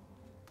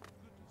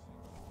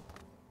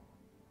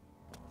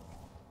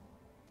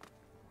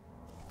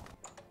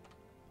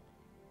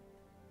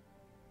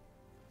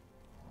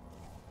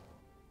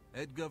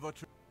 Edgar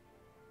Votr...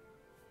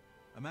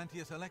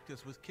 Amantius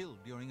Electus was killed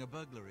during a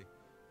burglary.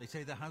 They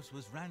say the house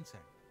was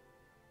ransacked.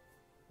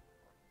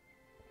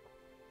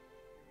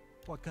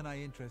 What can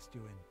I interest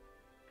you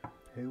in?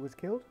 Who was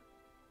killed?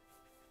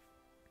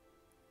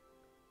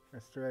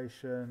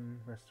 Restoration,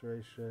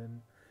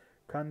 restoration,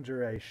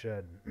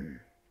 conjuration.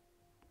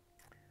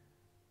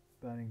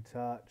 Burning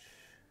touch,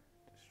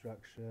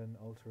 destruction,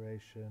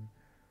 alteration,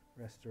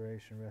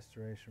 restoration,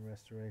 restoration,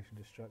 restoration,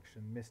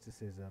 destruction,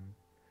 mysticism.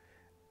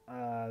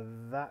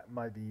 That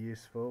might be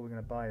useful. We're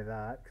going to buy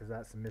that because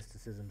that's a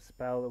mysticism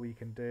spell that we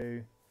can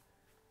do.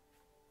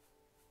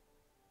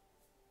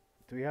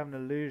 Do we have an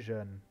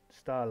illusion?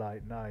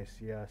 Starlight, nice,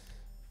 yes.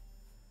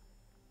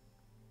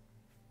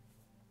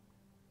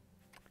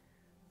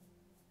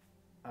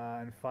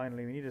 And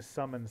finally, we need a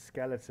summon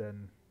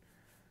skeleton.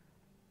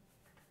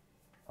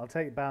 I'll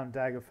take Bound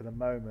Dagger for the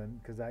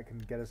moment because that can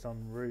get us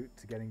en route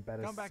to getting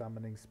better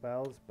summoning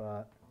spells,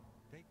 but...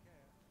 Take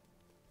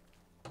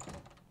care.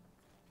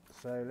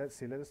 So let's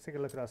see, let's take a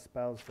look at our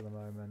spells for the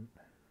moment.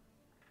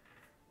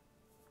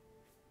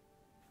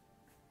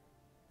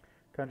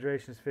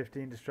 Conjuration is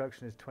 15,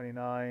 Destruction is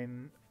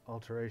 29,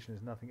 Alteration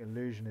is nothing,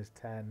 Illusion is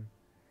 10,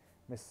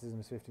 Mysticism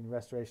is 15,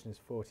 Restoration is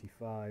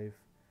 45.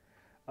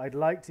 I'd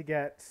like to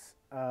get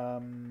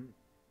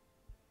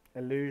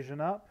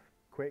Illusion up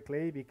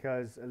quickly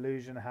because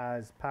Illusion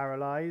has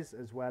Paralyze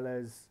as well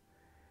as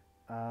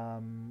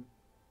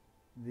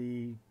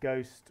the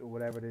Ghost or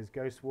whatever it is,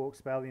 Ghost Walk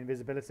spell, the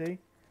Invisibility.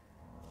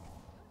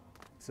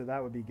 So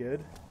that would be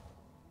good.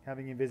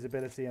 Having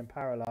Invisibility and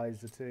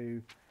Paralyze are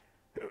two,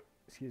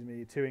 excuse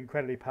me, two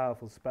incredibly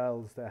powerful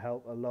spells that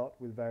help a lot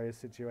with various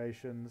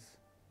situations.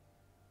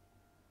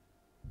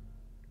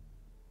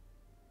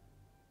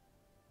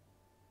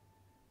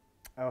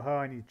 Oh,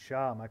 I need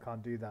Charm. I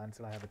can't do that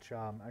until I have a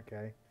Charm.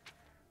 Okay.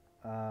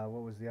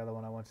 What was the other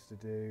one I wanted to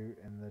do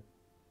in the...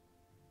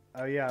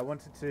 Oh yeah, I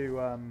wanted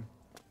to...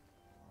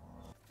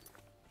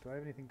 Do I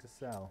have anything to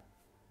sell?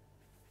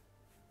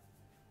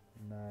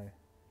 No.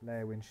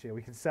 Layer Wind Shield.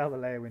 We can sell the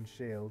Layer Wind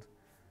Shield.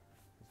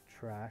 It's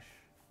trash.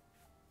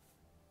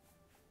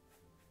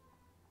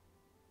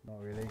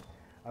 Not really.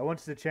 I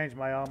wanted to change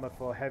my armor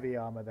for heavy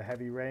armor, the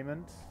heavy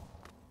raiment.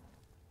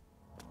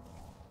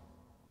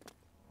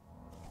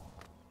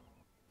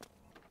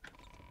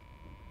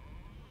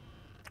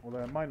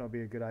 Although it might not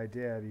be a good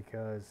idea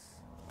because,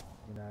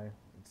 you know,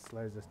 it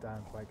slows us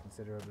down quite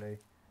considerably.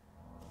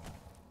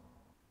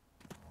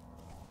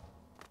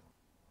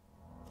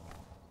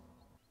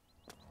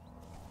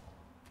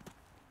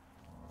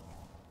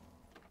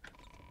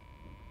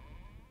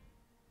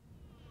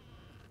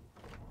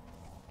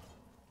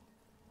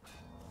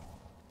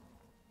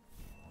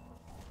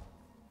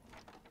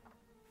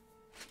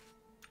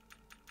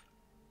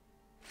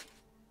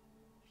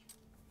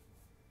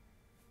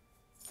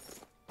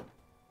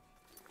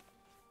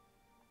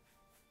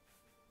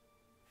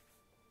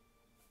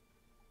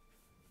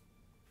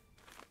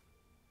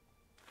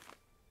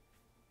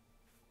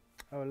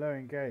 Oh,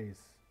 lowering gaze.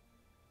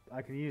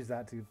 I can use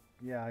that to...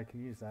 Yeah, I can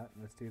use that.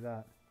 Let's do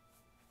that.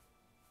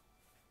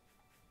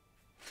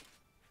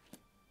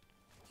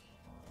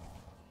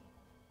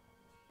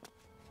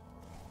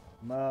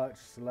 Much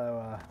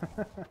slower.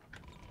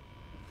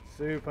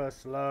 Super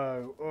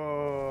slow.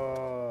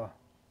 Oh.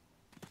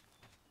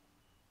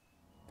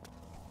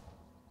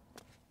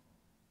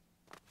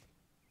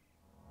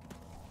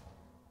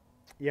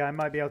 Yeah, I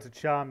might be able to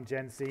charm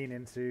Jensine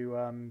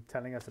into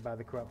telling us about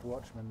the Corrupt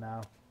Watchman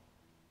now.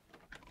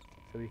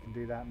 So we can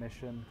do that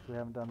mission, because we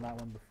haven't done that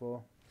one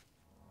before.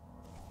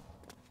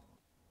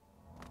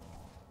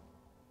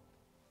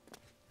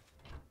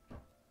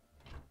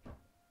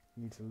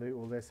 Need to loot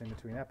all this in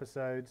between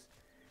episodes.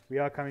 We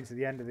are coming to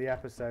the end of the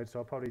episode, so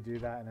I'll probably do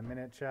that in a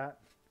minute, chat.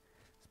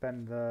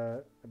 Spend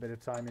a bit of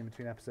time in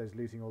between episodes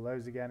looting all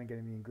those again and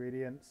getting the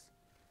ingredients.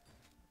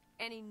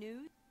 Any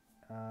news?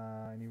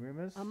 Any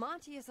rumors?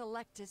 Amantius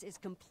Electus is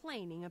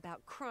complaining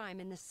about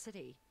crime in the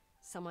city.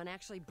 Someone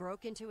actually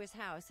broke into his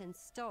house and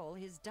stole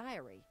his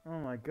diary. Oh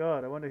my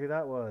god, I wonder who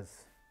that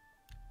was.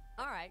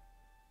 Alright.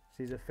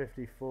 She's a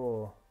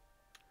 54.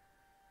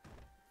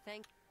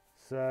 Thanks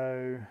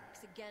So...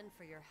 again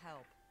for your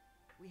help.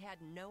 We had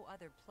no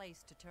other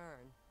place to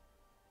turn.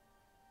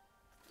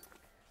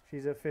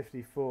 She's at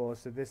 54,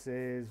 so this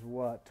is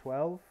what,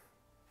 12?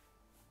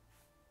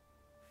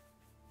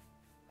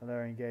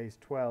 Lowering gaze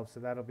 12, so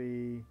that'll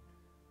be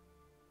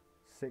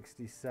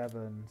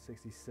 67,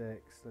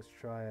 66. Let's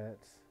try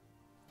it.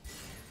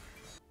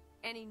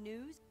 Any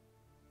news?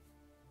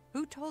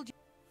 Who told you?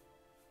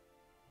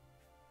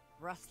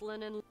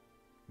 Rustlin and...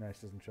 No,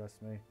 she doesn't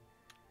trust me.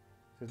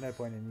 So there's no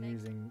point in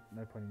using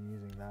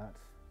that.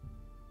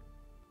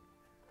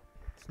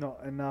 It's not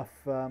enough.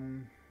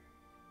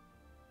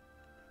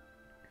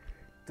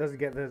 Doesn't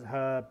get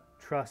her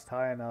trust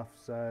high enough,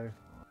 so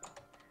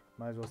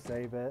might as well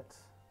save it.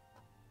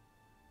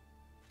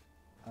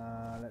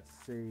 Let's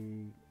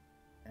see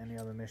any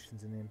other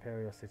missions in the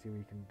Imperial City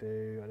we can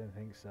do. I don't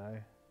think so.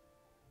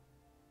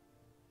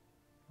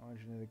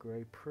 Origin of the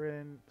Grey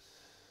Prince.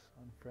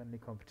 Unfriendly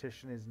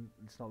competition isn't.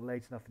 It's not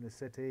late enough in the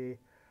city.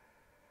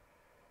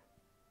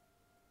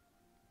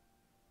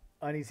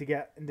 I need to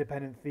get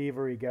independent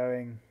thievery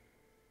going.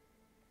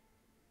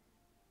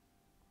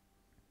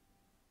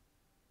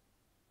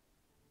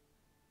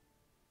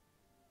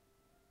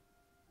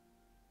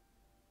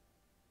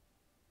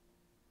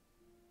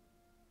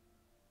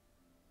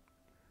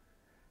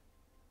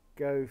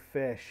 Go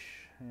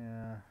fish.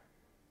 Yeah.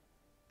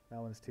 That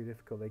one's too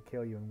difficult. They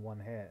kill you in one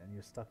hit and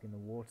you're stuck in the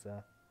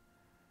water.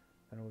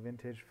 Fennel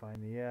Vintage,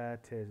 Find the Air,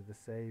 Tears of the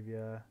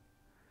Saviour.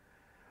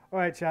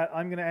 Alright, chat,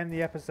 I'm going to end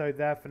the episode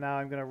there for now.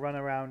 I'm going to run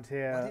around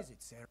here. What is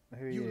it, Sarah?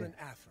 Who are you? Ewan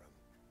Athram,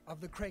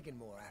 of the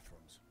Craigenmore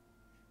Athrams.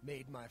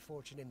 Made my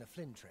fortune in the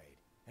Flynn trade,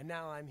 and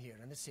now I'm here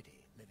in the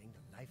city, living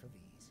the life of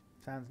ease.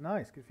 Sounds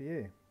nice. Good for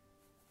you.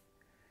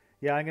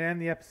 Yeah, I'm going to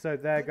end the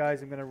episode there,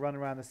 guys. I'm going to run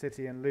around the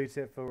city and loot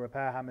it for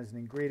repair hammers and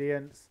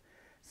ingredients.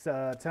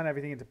 So, turn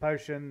everything into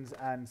potions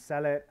and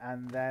sell it,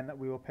 and then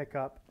we will pick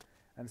up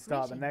and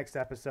start the next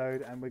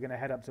episode, and we're going to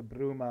head up to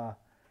Bruma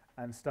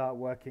and start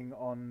working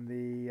on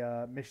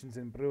the missions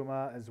in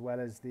Bruma, as well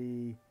as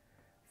the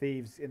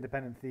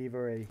independent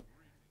thievery.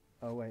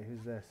 Oh wait,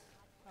 who's this?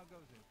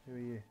 Who are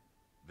you?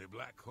 The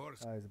Black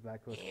Horse. Oh, he's a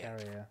Black Horse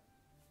carrier.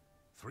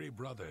 3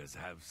 brothers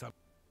have some...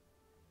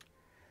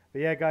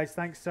 But yeah, guys,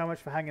 thanks so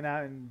much for hanging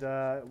out and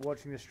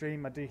watching the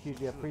stream. I do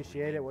hugely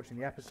appreciate it, watching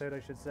the episode,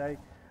 I should say.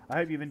 I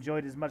hope you've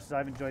enjoyed as much as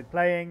I've enjoyed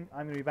playing.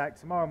 I'm going to be back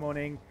tomorrow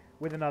morning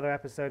with another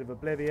episode of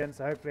Oblivion,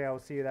 so hopefully I will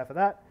see you there for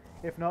that.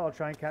 If not, I'll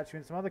try and catch you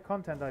in some other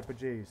content I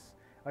produce.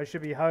 I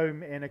should be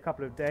home in a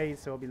couple of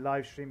days, so I'll be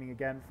live streaming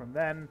again from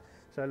then.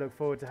 So I look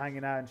forward to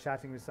hanging out and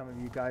chatting with some of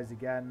you guys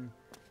again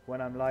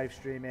when I'm live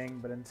streaming.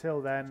 But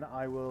until then,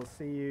 I will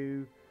see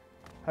you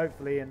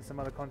hopefully in some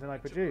other content I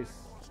produce.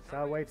 So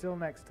I'll wait till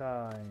next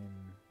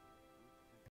time.